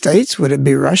the United States? Would it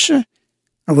be Russia?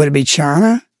 Or would it be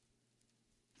China?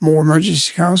 More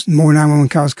emergency calls, more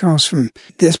 911 calls from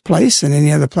this place than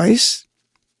any other place?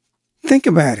 Think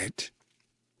about it.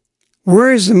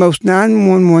 Where is the most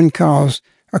 911 calls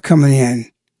are coming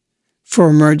in for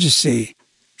emergency,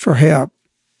 for help,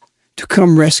 to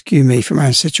come rescue me from my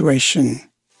situation.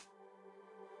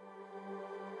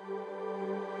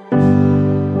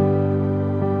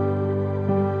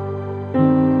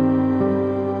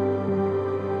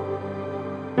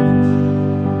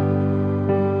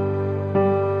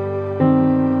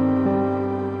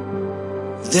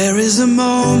 There is a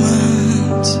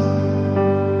moment,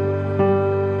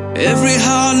 every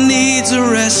heart needs a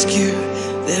rescue.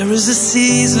 There is a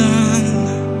season,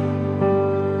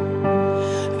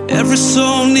 every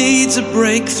soul needs a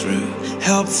breakthrough,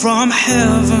 help from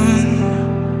heaven.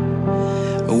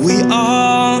 We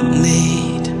all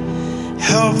need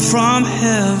help from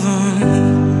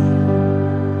heaven.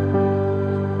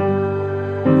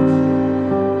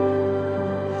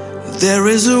 There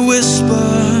is a whisper,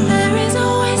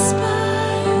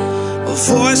 a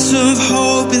voice of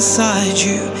hope inside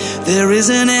you. There is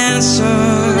an answer,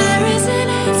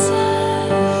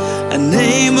 a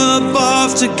name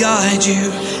above to guide you,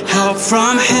 help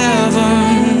from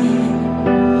heaven.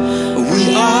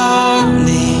 We all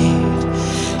need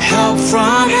help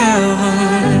from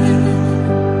heaven.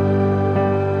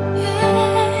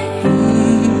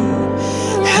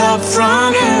 Help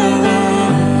from heaven.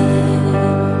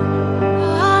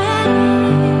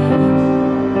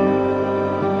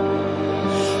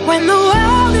 When the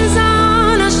world is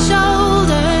on our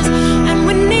shoulders and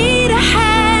we need a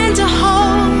hand to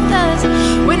hold us,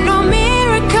 when no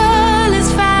miracle is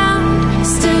found,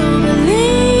 still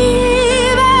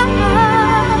believe.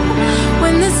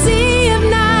 When the sea of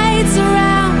night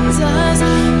surrounds us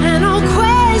and all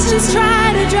questions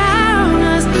try to drown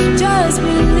us, just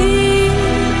believe,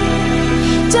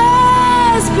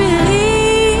 just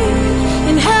believe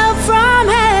in help from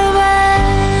heaven.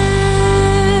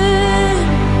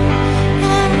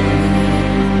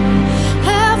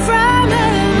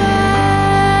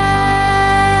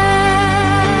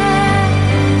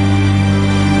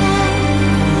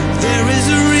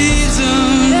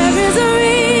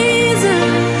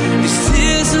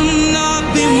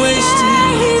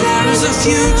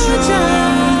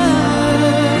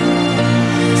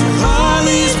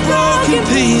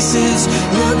 Pieces,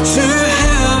 look to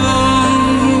heaven.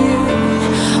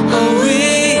 All we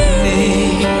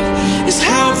need is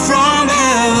help from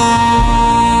heaven.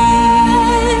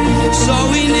 So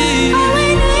we need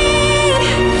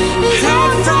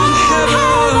help from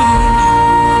heaven.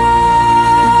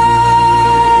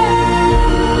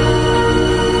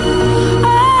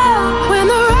 Oh, when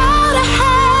the road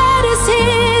ahead is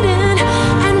hidden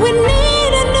and we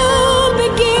need a new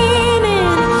beginning,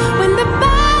 when the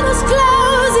battle's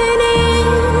closing in,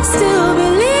 still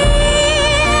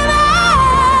believe.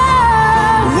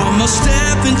 One more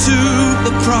step into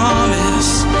the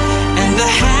promise and the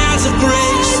hands of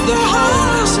grace, the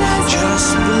wholeness. Just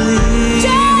believe,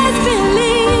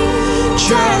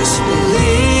 just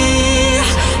believe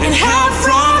and help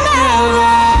from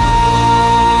heaven.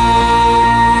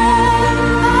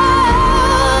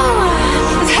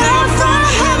 Help from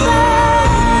heaven.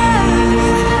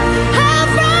 Help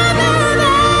from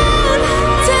heaven,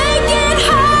 taking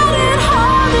heart and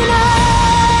holding on.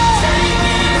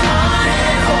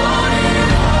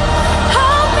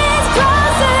 Hope is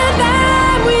closer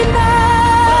than we know.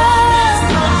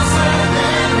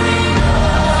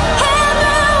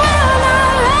 Heaven will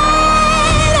not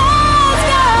let us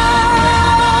go.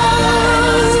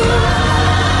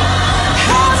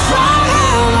 Help from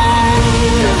heaven.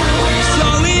 So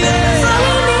we need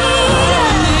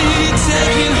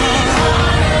taking heart.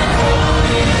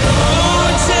 Oh,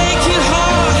 taking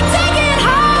heart. Taking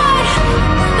heart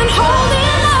and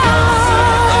holding on.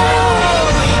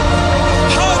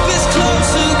 Hope is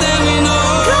closer than we know.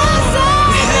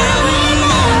 Heaven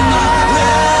will not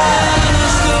let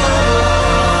us go.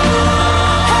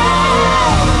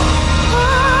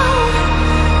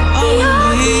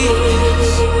 All we need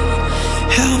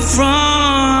help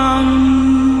from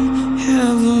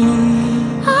heaven.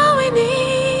 All we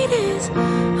need is,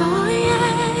 oh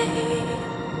yeah,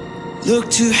 Look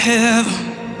to heaven.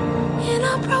 in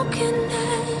our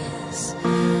brokenness,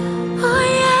 oh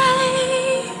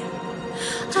yeah,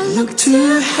 I look to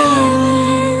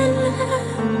heaven.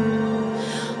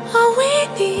 All we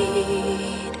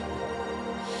need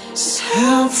is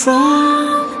Help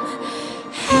from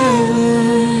heaven.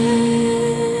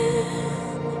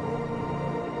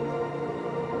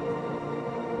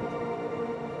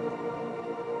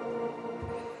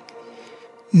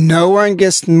 No one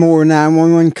gets more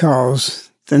 911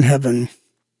 calls than heaven.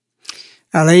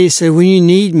 Our lady said, when you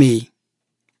need me,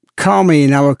 call me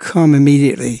and I will come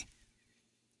immediately.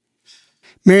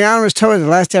 Mariana was told at the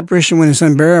last apparition, when it's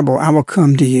unbearable, I will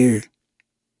come to you.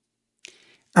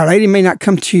 Our Lady may not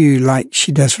come to you like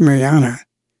she does for Mariana,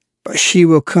 but she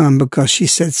will come because she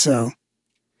said so.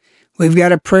 We've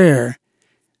got a prayer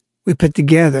we put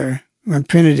together. I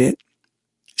printed it.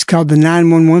 It's called the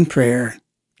 911 prayer.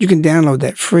 You can download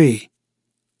that free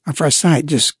off our site.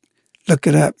 Just look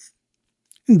it up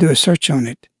and do a search on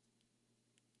it.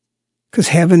 Because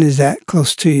heaven is that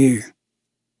close to you.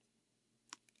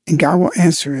 And God will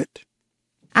answer it.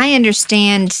 I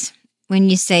understand when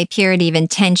you say purity of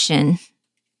intention.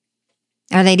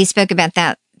 Our Lady spoke about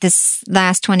that this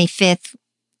last 25th,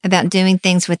 about doing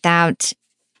things without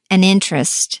an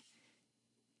interest.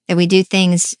 That we do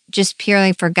things just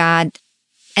purely for God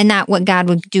and not what God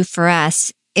would do for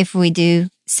us if we do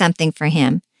something for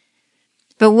Him.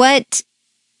 But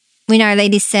when Our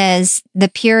Lady says the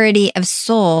purity of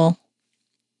soul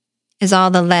is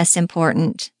all the less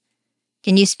important,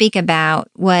 can you speak about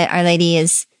what Our Lady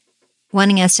is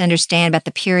wanting us to understand about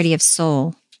the purity of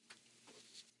soul?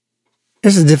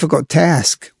 It's a difficult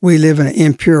task. We live in an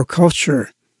impure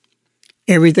culture.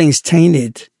 Everything's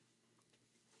tainted.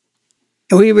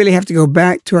 And we really have to go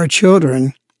back to our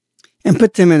children and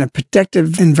put them in a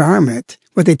protective environment.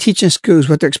 What they teach in schools,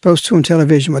 what they're exposed to on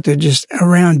television, what they're just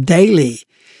around daily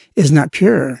is not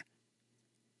pure.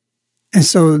 And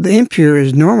so the impure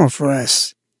is normal for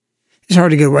us. It's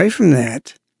hard to get away from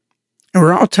that. And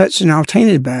we're all touched and all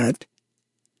tainted by it.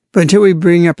 But until we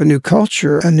bring up a new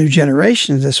culture, a new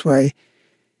generation this way,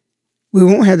 we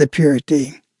won't have the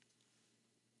purity.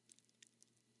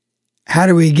 How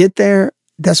do we get there?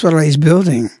 That's what He's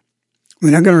building.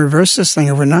 We're not going to reverse this thing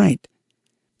overnight.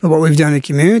 But what we've done in the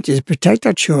community is protect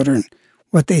our children,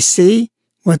 what they see,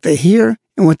 what they hear,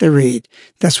 and what they read.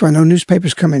 That's why no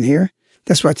newspapers come in here.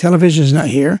 That's why television is not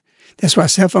here. That's why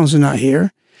cell phones are not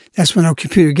here. That's why no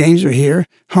computer games are here.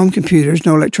 Home computers,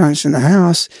 no electronics in the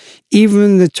house.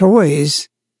 Even the toys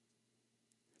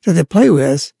that they play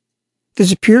with,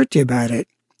 there's a purity about it.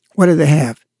 What do they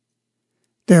have?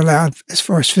 They're allowed, as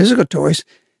far as physical toys,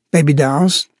 baby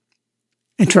dolls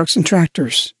and trucks and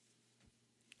tractors.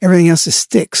 Everything else is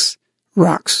sticks,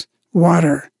 rocks,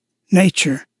 water,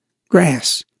 nature,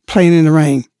 grass, playing in the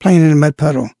rain, playing in a mud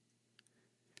puddle.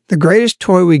 The greatest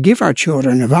toy we give our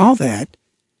children of all that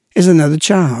is another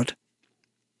child.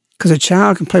 Because a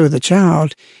child can play with a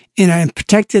child in a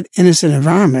protected, innocent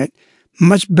environment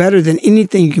much better than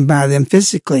anything you can buy them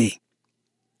physically.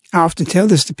 I often tell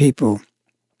this to people.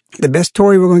 The best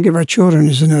toy we're going to give our children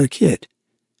is another kid.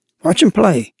 Watch them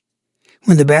play.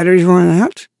 When the batteries run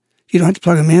out, you don't have to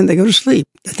plug them in. They go to sleep.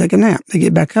 They take a nap. They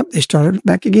get back up. They start it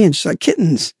back again, just like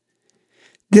kittens.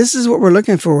 This is what we're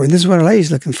looking for, and this is what Our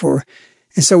Lady's looking for.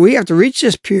 And so we have to reach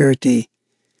this purity.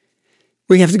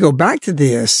 We have to go back to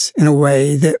this in a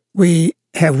way that we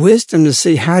have wisdom to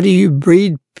see how do you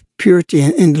breed purity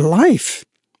into life,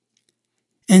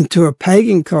 into a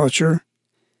pagan culture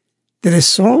that has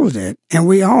soiled it. And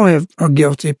we all are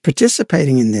guilty of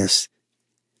participating in this.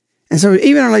 And so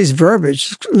even Our Lady's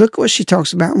verbiage, look what she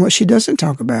talks about and what she doesn't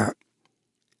talk about.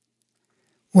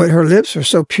 What her lips are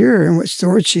so pure and what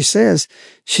words she says,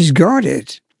 she's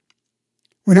guarded.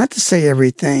 We're not to say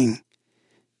everything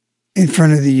in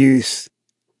front of the youth.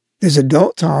 There's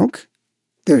adult talk,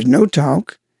 there's no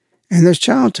talk, and there's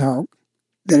child talk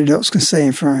that adults can say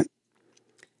in front,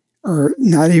 or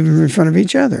not even in front of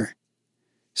each other.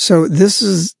 So this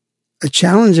is a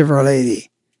challenge of Our Lady.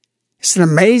 It's an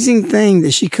amazing thing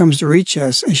that she comes to reach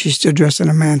us, and she's still dressed in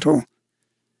a mantle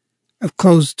of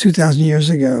clothes 2,000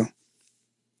 years ago.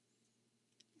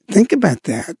 Think about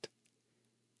that.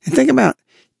 And think about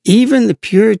even the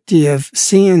purity of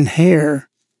seeing hair.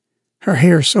 Her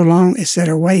hair so long it's at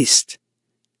her waist.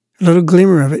 A little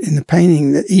glimmer of it in the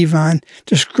painting that Yvonne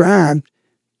described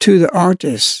to the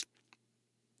artist,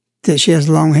 that she has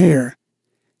long hair.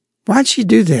 Why'd she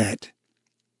do that?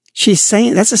 She's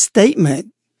saying that's a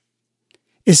statement.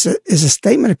 It's a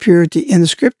statement of purity in the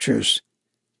scriptures.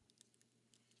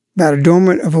 About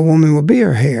adornment of a woman will be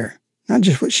her hair, not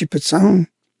just what she puts on,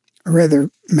 or rather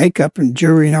makeup and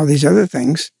jewelry and all these other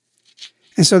things.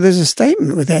 And so there's a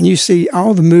statement with that. And you see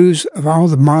all the moves of all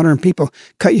the modern people.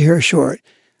 Cut your hair short.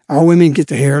 All women get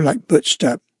their hair like butched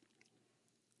up.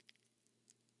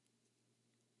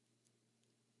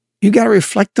 You got to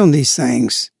reflect on these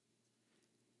things.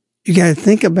 You got to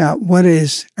think about what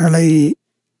is Our Lady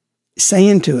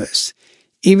saying to us.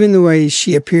 Even the way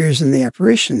she appears in the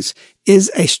apparitions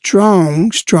is a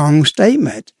strong, strong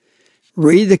statement.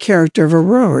 Read the character of her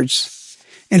words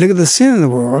and look at the sin in the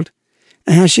world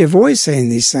and how she avoids saying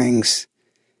these things.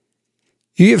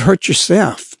 You have hurt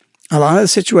yourself. A lot of the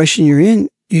situation you're in,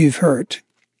 you've hurt.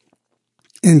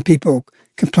 And people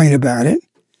complain about it.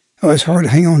 Oh, it's hard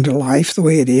to hang on to life the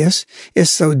way it is.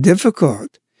 It's so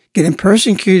difficult. Getting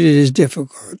persecuted is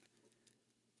difficult.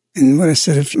 And what I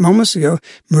said a few moments ago,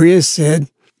 Maria said,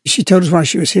 she told us while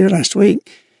she was here last week,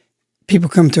 people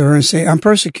come to her and say, I'm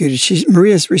persecuted.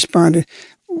 Maria's responded,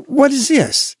 what is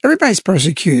this? Everybody's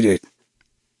persecuted.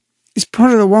 It's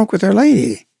part of the walk with Our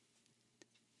Lady.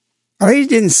 Our Lady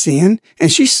didn't sin,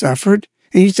 and she suffered,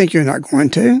 and you think you're not going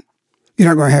to? You're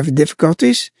not going to have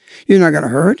difficulties? You're not going to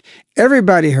hurt?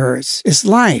 Everybody hurts. It's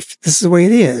life. This is the way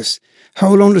it is.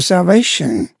 Hold on to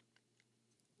salvation.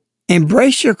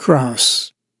 Embrace your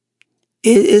cross.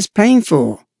 It is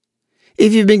painful.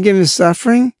 If you've been given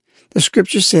suffering, the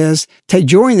scripture says, take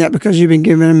joy in that because you've been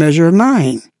given a measure of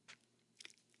mine.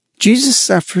 Jesus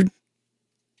suffered,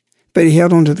 but he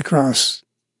held on to the cross.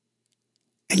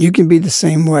 And you can be the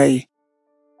same way.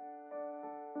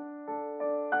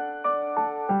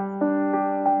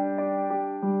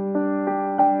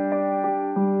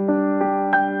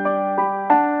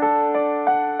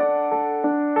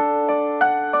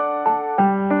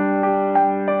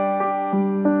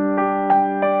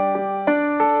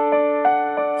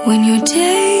 When your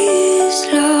day is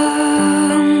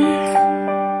long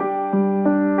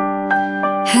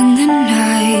and the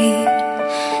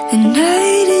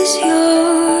night is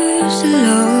yours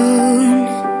alone.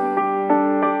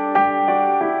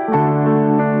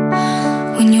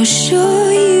 When you're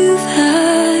sure you've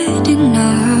had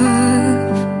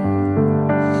enough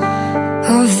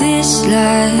of this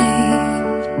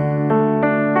life,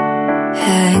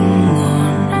 hang on.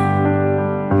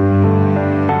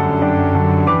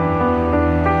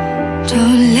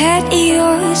 Don't let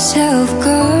yourself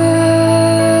go,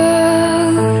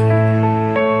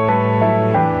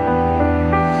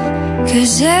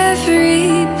 'cause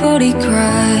everybody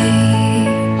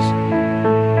cries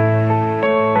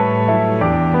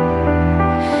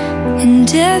and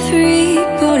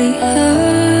everybody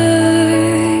hurts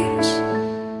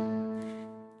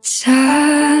sometimes.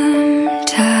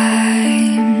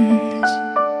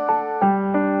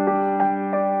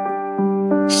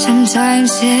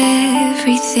 Sometimes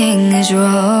everything is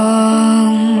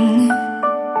wrong.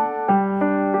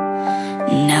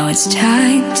 Now it's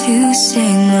time to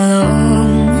sing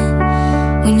along.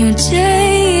 When your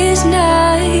day is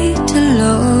night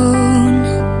alone,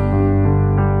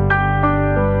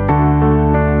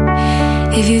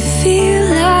 if you feel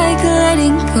like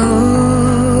letting go,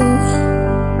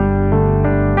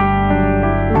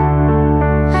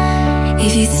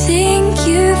 if you think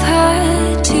you've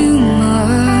had too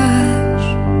much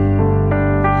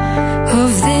of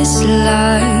this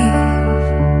life,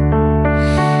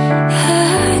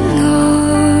 hang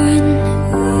on,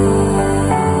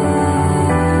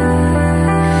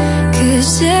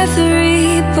 'cause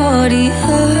everybody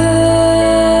hurts.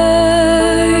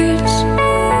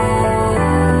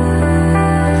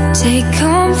 Take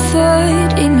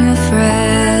comfort in your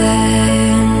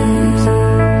friends.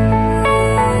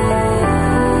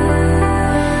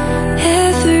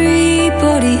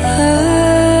 Everybody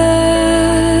hurts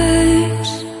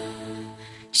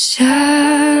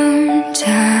sometimes.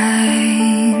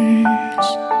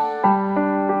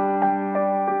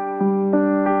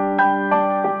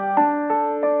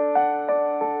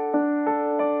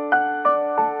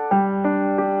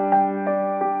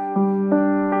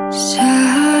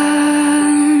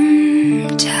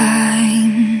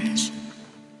 Sometimes.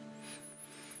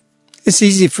 It's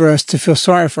easy for us to feel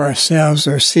sorry for ourselves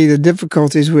or see the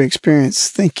difficulties we experience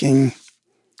thinking,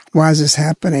 why is this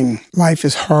happening? Life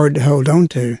is hard to hold on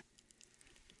to.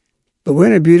 But we're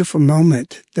in a beautiful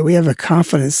moment that we have a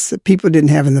confidence that people didn't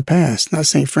have in the past. Not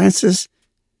St. Francis,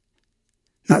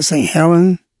 not St.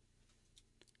 Helen,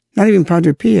 not even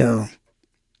Padre Pio.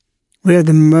 We have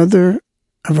the Mother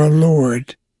of our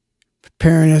Lord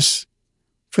preparing us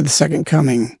for the second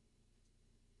coming.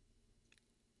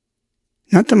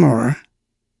 Not tomorrow,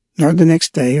 nor the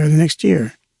next day or the next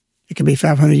year. It could be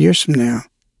 500 years from now.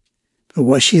 But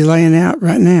what she's laying out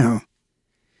right now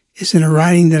is in a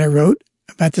writing that I wrote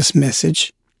about this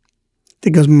message that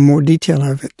goes into more detail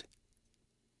of it.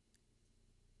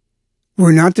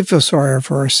 We're not to feel sorry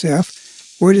for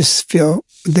ourselves. We're to feel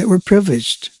that we're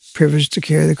privileged to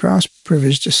carry the cross,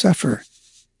 privileged to suffer.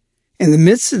 In the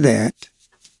midst of that,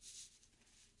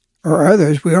 or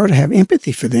others, we are to have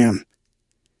empathy for them,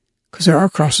 because there are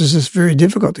crosses that's very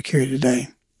difficult to carry today.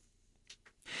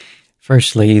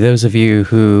 Firstly, those of you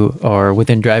who are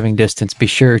within driving distance, be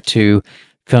sure to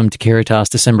come to Caritas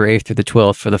December 8th through the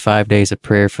 12th for the 5 days of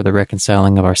prayer for the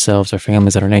reconciling of ourselves, our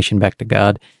families, and our nation back to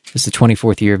God. This is the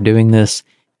 24th year of doing this.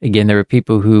 Again, there are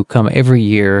people who come every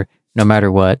year, no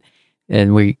matter what,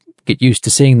 and we get used to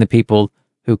seeing the people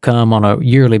who come on a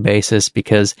yearly basis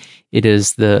because it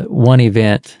is the one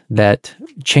event that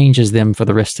changes them for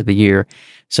the rest of the year.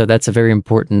 So that's a very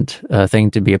important thing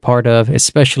to be a part of,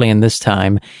 especially in this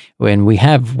time when we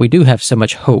do have so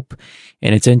much hope.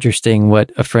 And it's interesting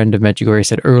what a friend of Medjugorje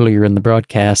said earlier in the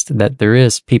broadcast, that there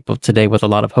is people today with a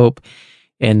lot of hope,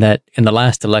 and that in the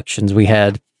last elections we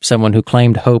had someone who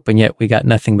claimed hope, and yet we got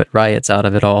nothing but riots out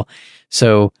of it all.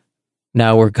 So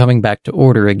now we're coming back to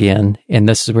order again, and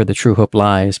this is where the true hope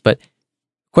lies. But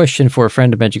question for a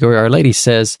friend of Medjugorje, Our Lady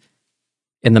says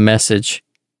in the message,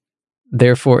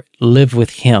 therefore live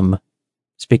with him,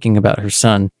 speaking about her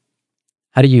son.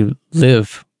 How do you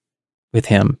live with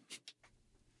him?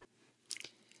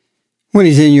 When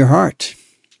he's in your heart,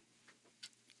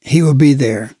 he will be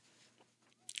there.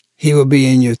 He will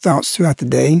be in your thoughts throughout the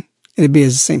day. It'll be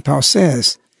as St. Paul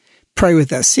says, pray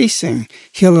without ceasing.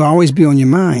 He'll always be on your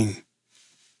mind.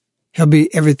 He'll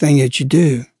be everything that you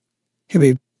do. He'll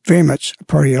be very much a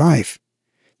part of your life.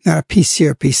 Not a piece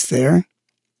here, a piece there.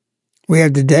 We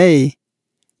have today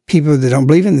people that don't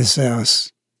believe in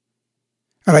themselves.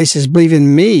 Our Lady says, believe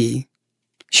in me.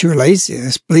 She relates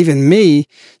this. Believe in me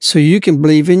so you can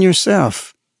believe in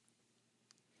yourself.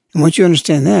 And once you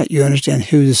understand that, you understand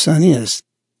who the Son is,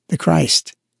 the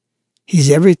Christ. He's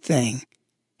everything.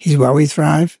 He's why we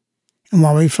thrive and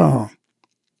why we fall.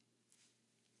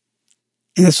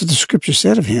 And that's what the Scripture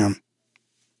said of him.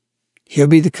 He'll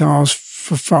be the cause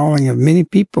for falling of many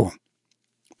people,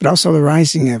 but also the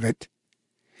rising of it.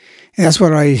 And that's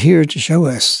what I'm here to show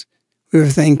us. We have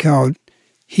a thing called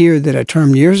here that I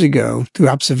termed years ago, through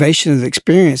observation of the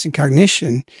experience and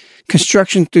cognition,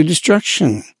 construction through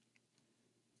destruction.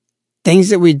 Things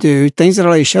that we do, things that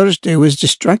Our Lady showed us to do, was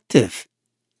destructive.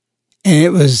 And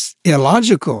it was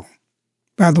illogical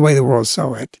by the way the world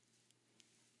saw it.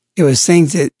 It was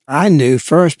things that I knew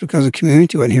first because the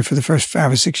community wasn't here for the first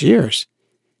 5 or 6 years.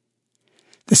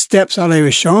 The steps Our Lady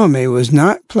was showing me was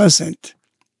not pleasant.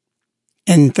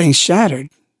 And things shattered.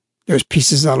 There was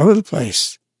pieces all over the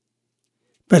place.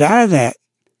 But out of that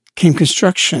came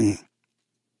construction.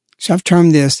 So I've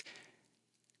termed this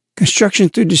construction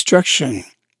through destruction.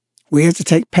 We have to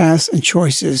take paths and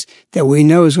choices that we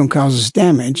know is going to cause us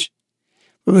damage,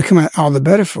 but we come out all the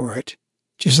better for it,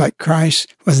 just like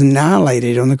Christ was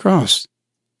annihilated on the cross.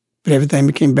 But everything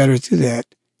became better through that.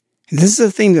 And this is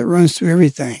a theme that runs through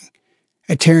everything.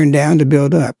 A tearing down to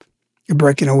build up, a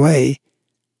breaking away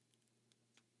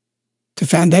to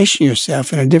foundation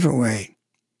yourself in a different way.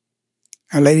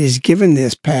 Our Lady has given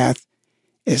this path.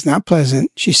 It's not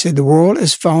pleasant. She said the world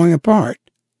is falling apart.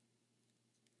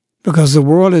 Because the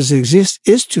world as it exists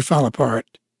is to fall apart.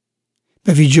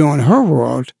 But if you join her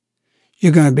world,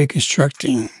 you're going to be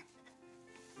constructing.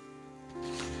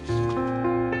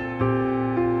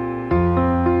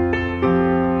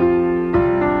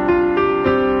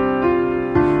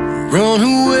 Run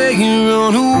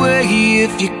away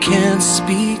if you can't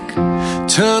speak.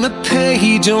 Turn a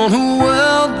page on a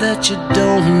world that you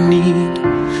don't need.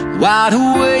 Wide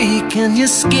awake and you're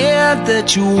scared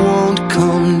that you won't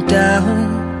come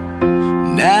down.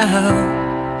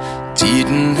 Now,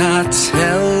 didn't I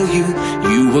tell you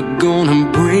you were gonna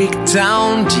break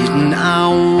down? Didn't I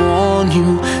warn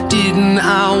you? Didn't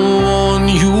I warn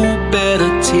you? Better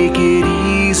take it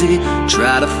easy.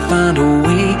 Try to find a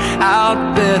way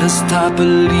out. Better stop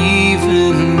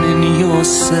believing in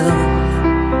yourself.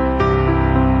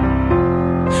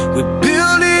 We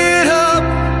build it up,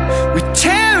 we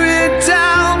tear it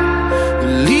down, we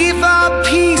leave our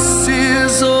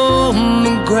pieces on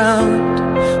the ground.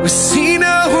 We see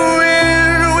no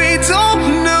end, we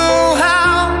don't know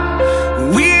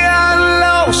how. We are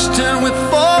lost and we're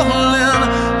falling.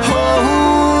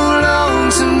 Hold on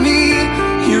to me,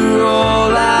 you're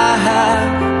all I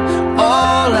have,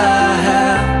 all I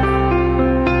have.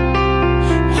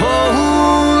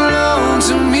 Hold on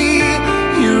to me,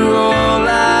 you're all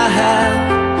I have,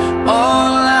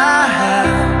 all I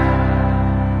have.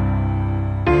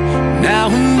 Now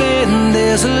and then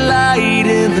there's a light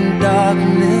in the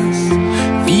darkness.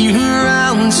 Feel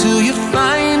around till you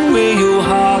find where your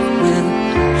heart went.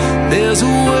 There's a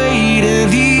weight in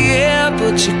the air,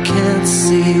 but you can't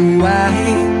see why.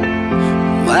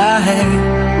 Why?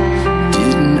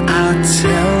 Didn't I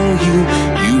tell you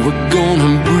you were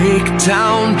gonna break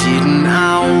down? Didn't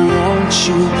I want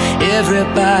you?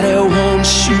 Everybody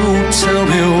wants you. Tell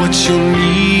me what you're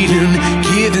needing.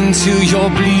 Give until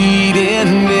you're bleeding.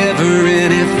 Never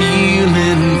any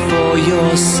feeling for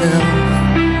yourself.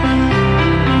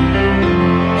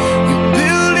 We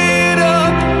build it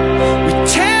up, we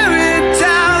tear it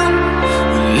down,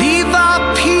 we leave our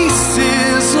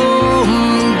pieces on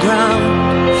the ground.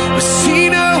 We see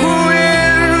no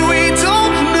end, we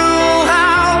don't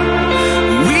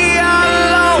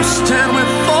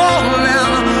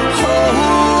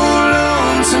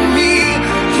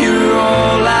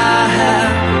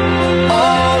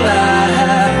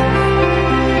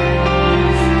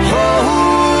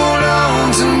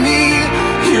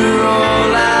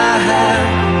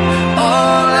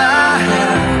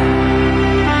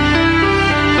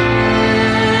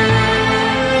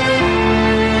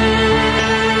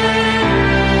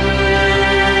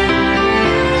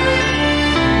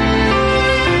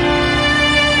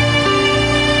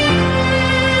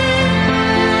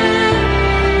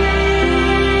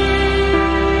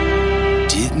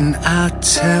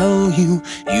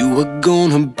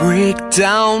gonna break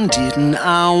down. Didn't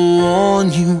I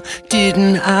warn you?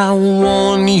 Didn't I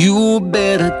warn you?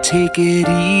 Better take it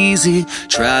easy.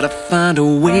 Try to find a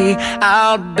way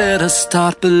out. Better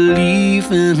start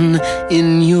believing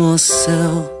in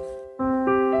yourself.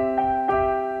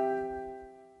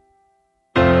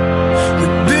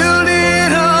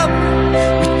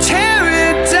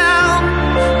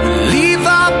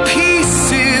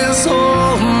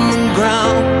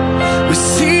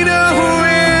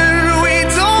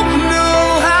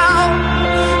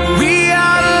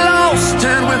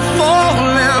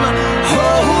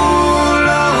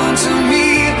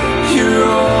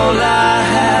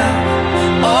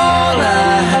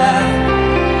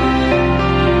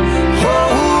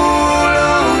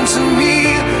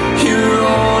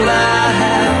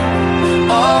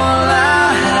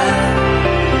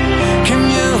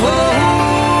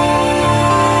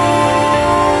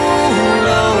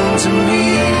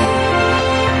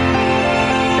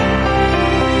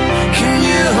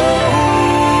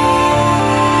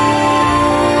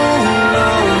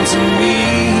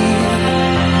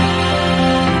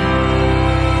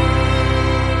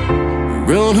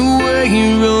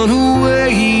 Run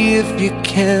away if you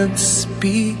can't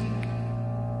speak.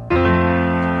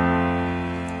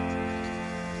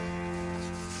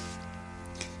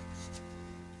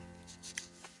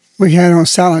 We had on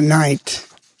Silent Night.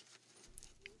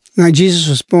 Now Jesus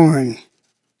was born.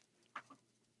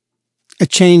 A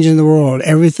change in the world.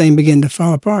 Everything began to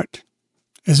fall apart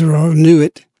as the world knew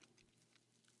it.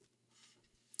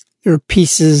 There were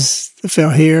pieces that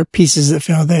fell here, pieces that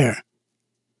fell there.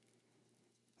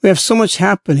 We have so much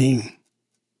happening.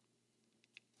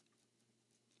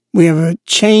 We have a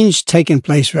change taking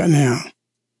place right now.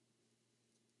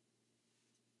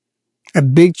 A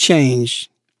big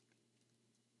change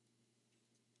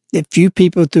that few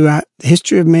people throughout the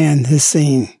history of man has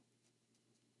seen.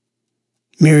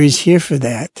 Mary's here for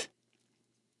that.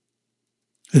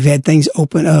 We've had things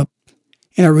open up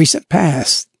in our recent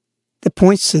past that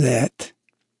points to that.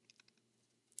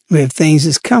 We have things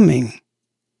that's coming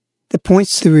that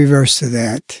points to the reverse of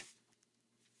that.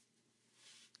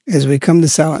 As we come to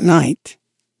Silent Night,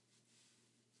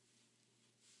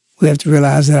 we have to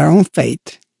realize that our own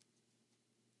fate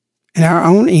and our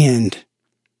own end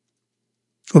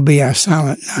will be our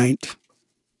silent night.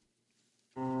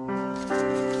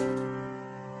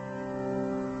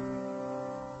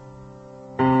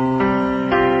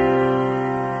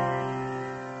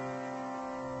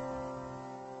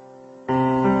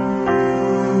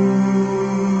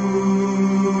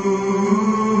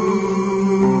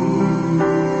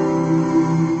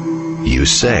 You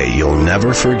say you'll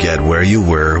never forget where you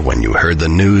were when you heard the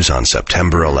news on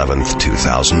September 11th,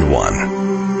 2001.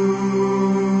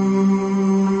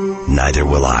 Neither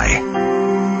will I.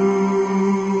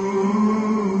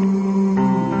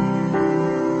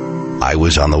 I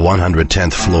was on the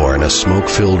 110th floor in a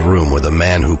smoke-filled room with a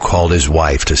man who called his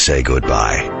wife to say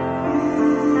goodbye.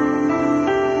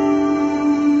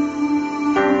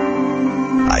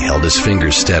 I held his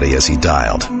fingers steady as he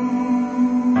dialed.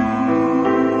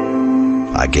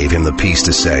 I gave him the piece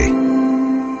to say,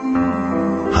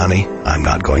 "Honey, I'm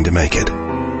not going to make it.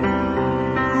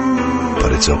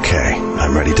 But it's okay.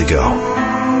 I'm ready to go."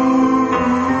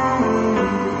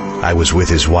 I was with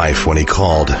his wife when he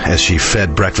called as she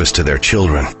fed breakfast to their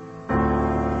children.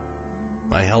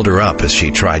 I held her up as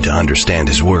she tried to understand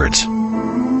his words.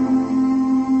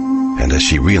 And as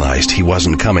she realized he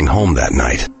wasn't coming home that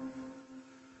night.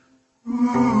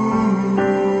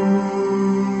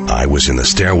 I was in the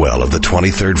stairwell of the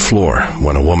 23rd floor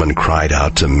when a woman cried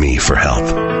out to me for help.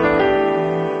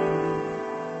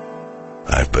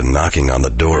 "I've been knocking on the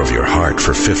door of your heart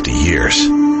for 50 years.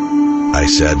 I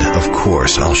said, "Of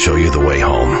course, I'll show you the way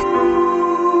home.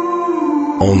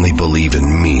 Only believe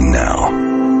in me now."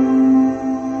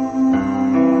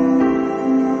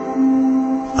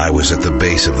 I was at the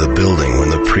base of the building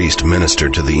when the priest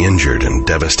ministered to the injured and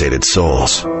devastated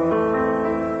souls.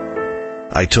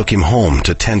 I took him home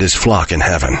to tend his flock in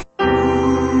heaven.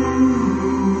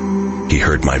 He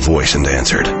heard my voice and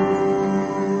answered.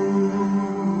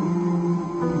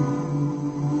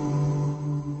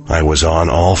 I was on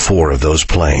all 4 of those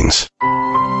planes.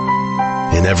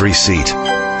 In every seat.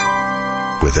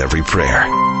 With every prayer.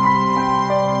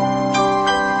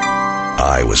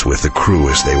 I was with the crew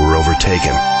as they were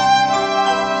overtaken.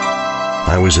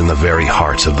 I was in the very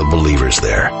hearts of the believers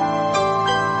there,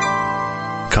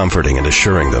 comforting and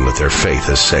assuring them that their faith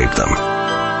has saved them.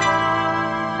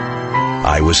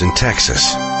 I was in Texas,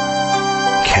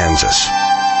 Kansas,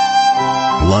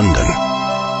 London.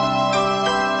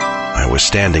 I was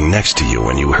standing next to you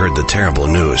when you heard the terrible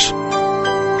news.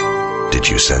 Did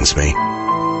you sense me?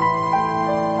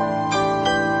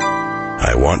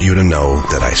 I want you to know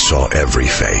that I saw every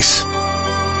face.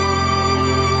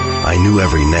 I knew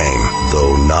every name,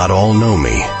 though not all know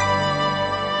me.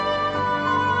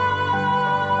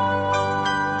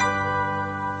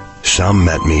 Some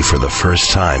met me for the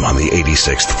first time on the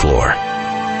 86th floor.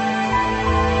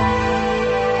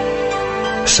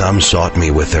 Some sought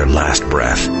me with their last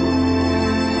breath.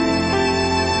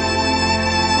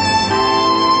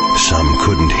 Some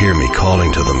couldn't hear me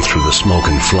calling to them through the smoke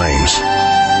and flames.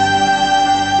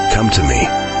 Come to me,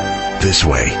 this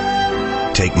way,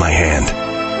 take my hand.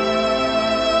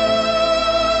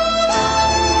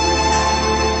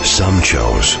 Some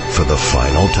chose, for the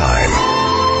final time,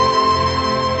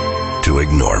 to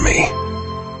ignore me.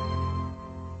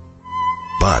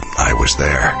 But I was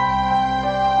there.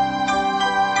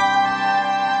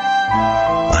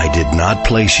 I did not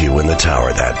place you in the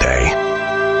tower that day.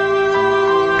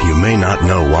 You may not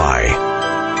know why,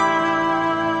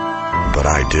 but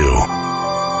I do.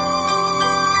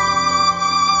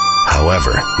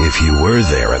 However, if you were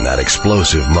there in that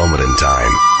explosive moment in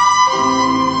time,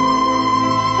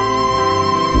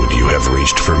 would you have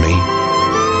reached for me?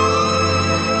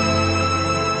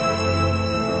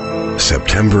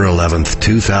 September 11th,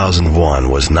 2001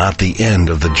 was not the end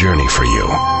of the journey for you.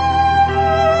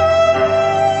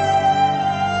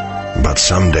 But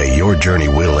someday your journey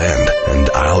will end,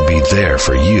 and I'll be there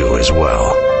for you as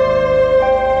well.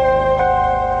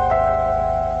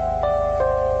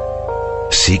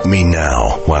 Seek me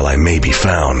now while I may be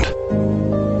found.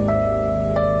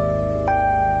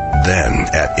 Then,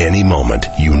 at any moment,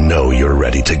 you know you're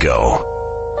ready to go.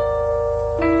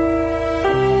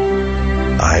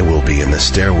 I will be in the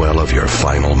stairwell of your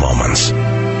final moments.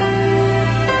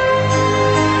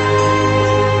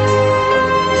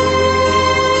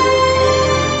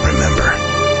 Remember,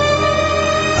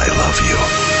 I love you.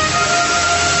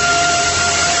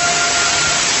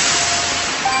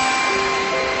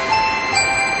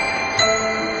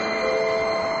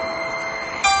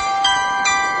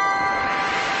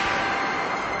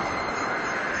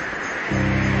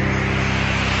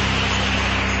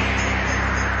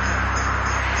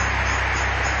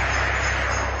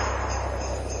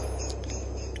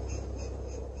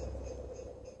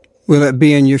 Will it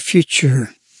be in your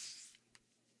future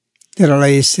that a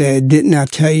lady said, "Didn't I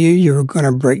tell you you were going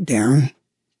to break down?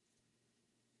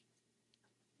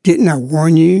 Didn't I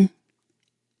warn you?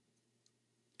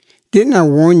 Didn't I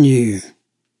warn you?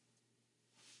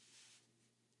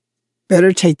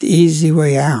 Better take the easy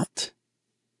way out.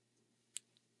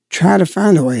 Try to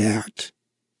find a way out."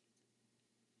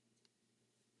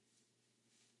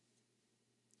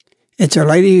 It's a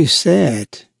lady who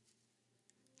said,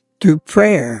 through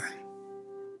prayer,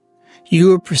 you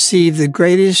will perceive the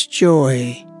greatest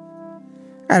joy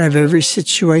out of every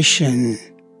situation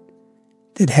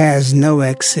that has no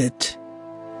exit.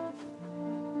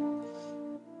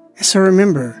 And so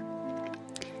remember,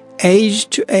 age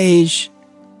to age,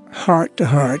 heart to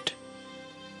heart,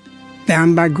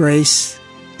 bound by grace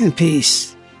and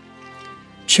peace,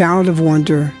 child of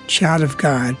wonder, child of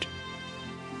God,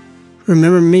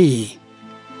 remember me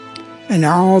and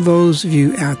all those of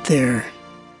you out there.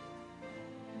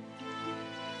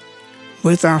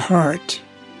 With our heart,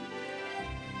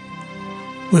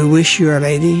 we wish you, Our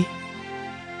Lady.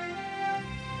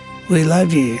 We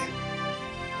love you.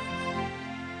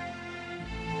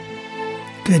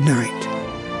 Good night.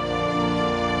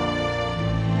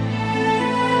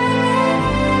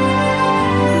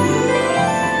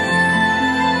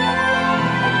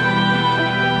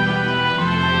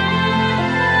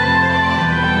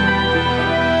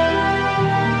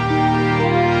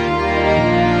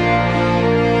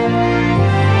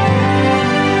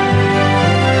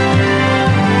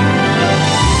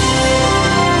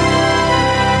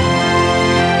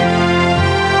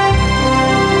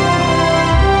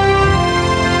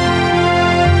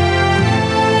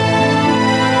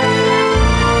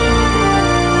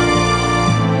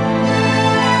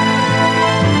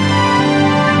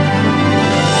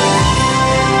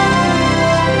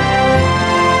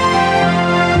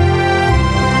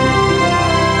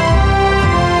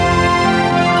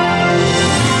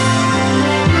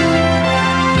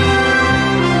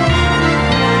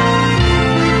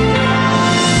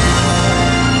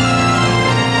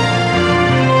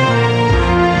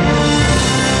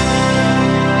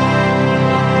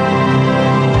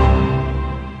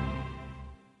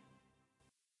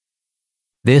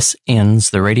 This ends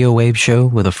the Radio Wave Show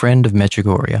with a Friend of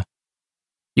Medjugorje.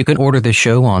 You can order the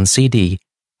show on CD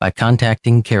by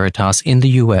contacting Caritas in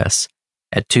the U.S.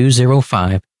 at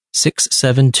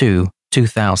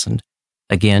 205-672-2000.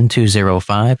 Again,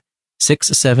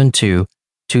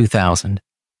 205-672-2000.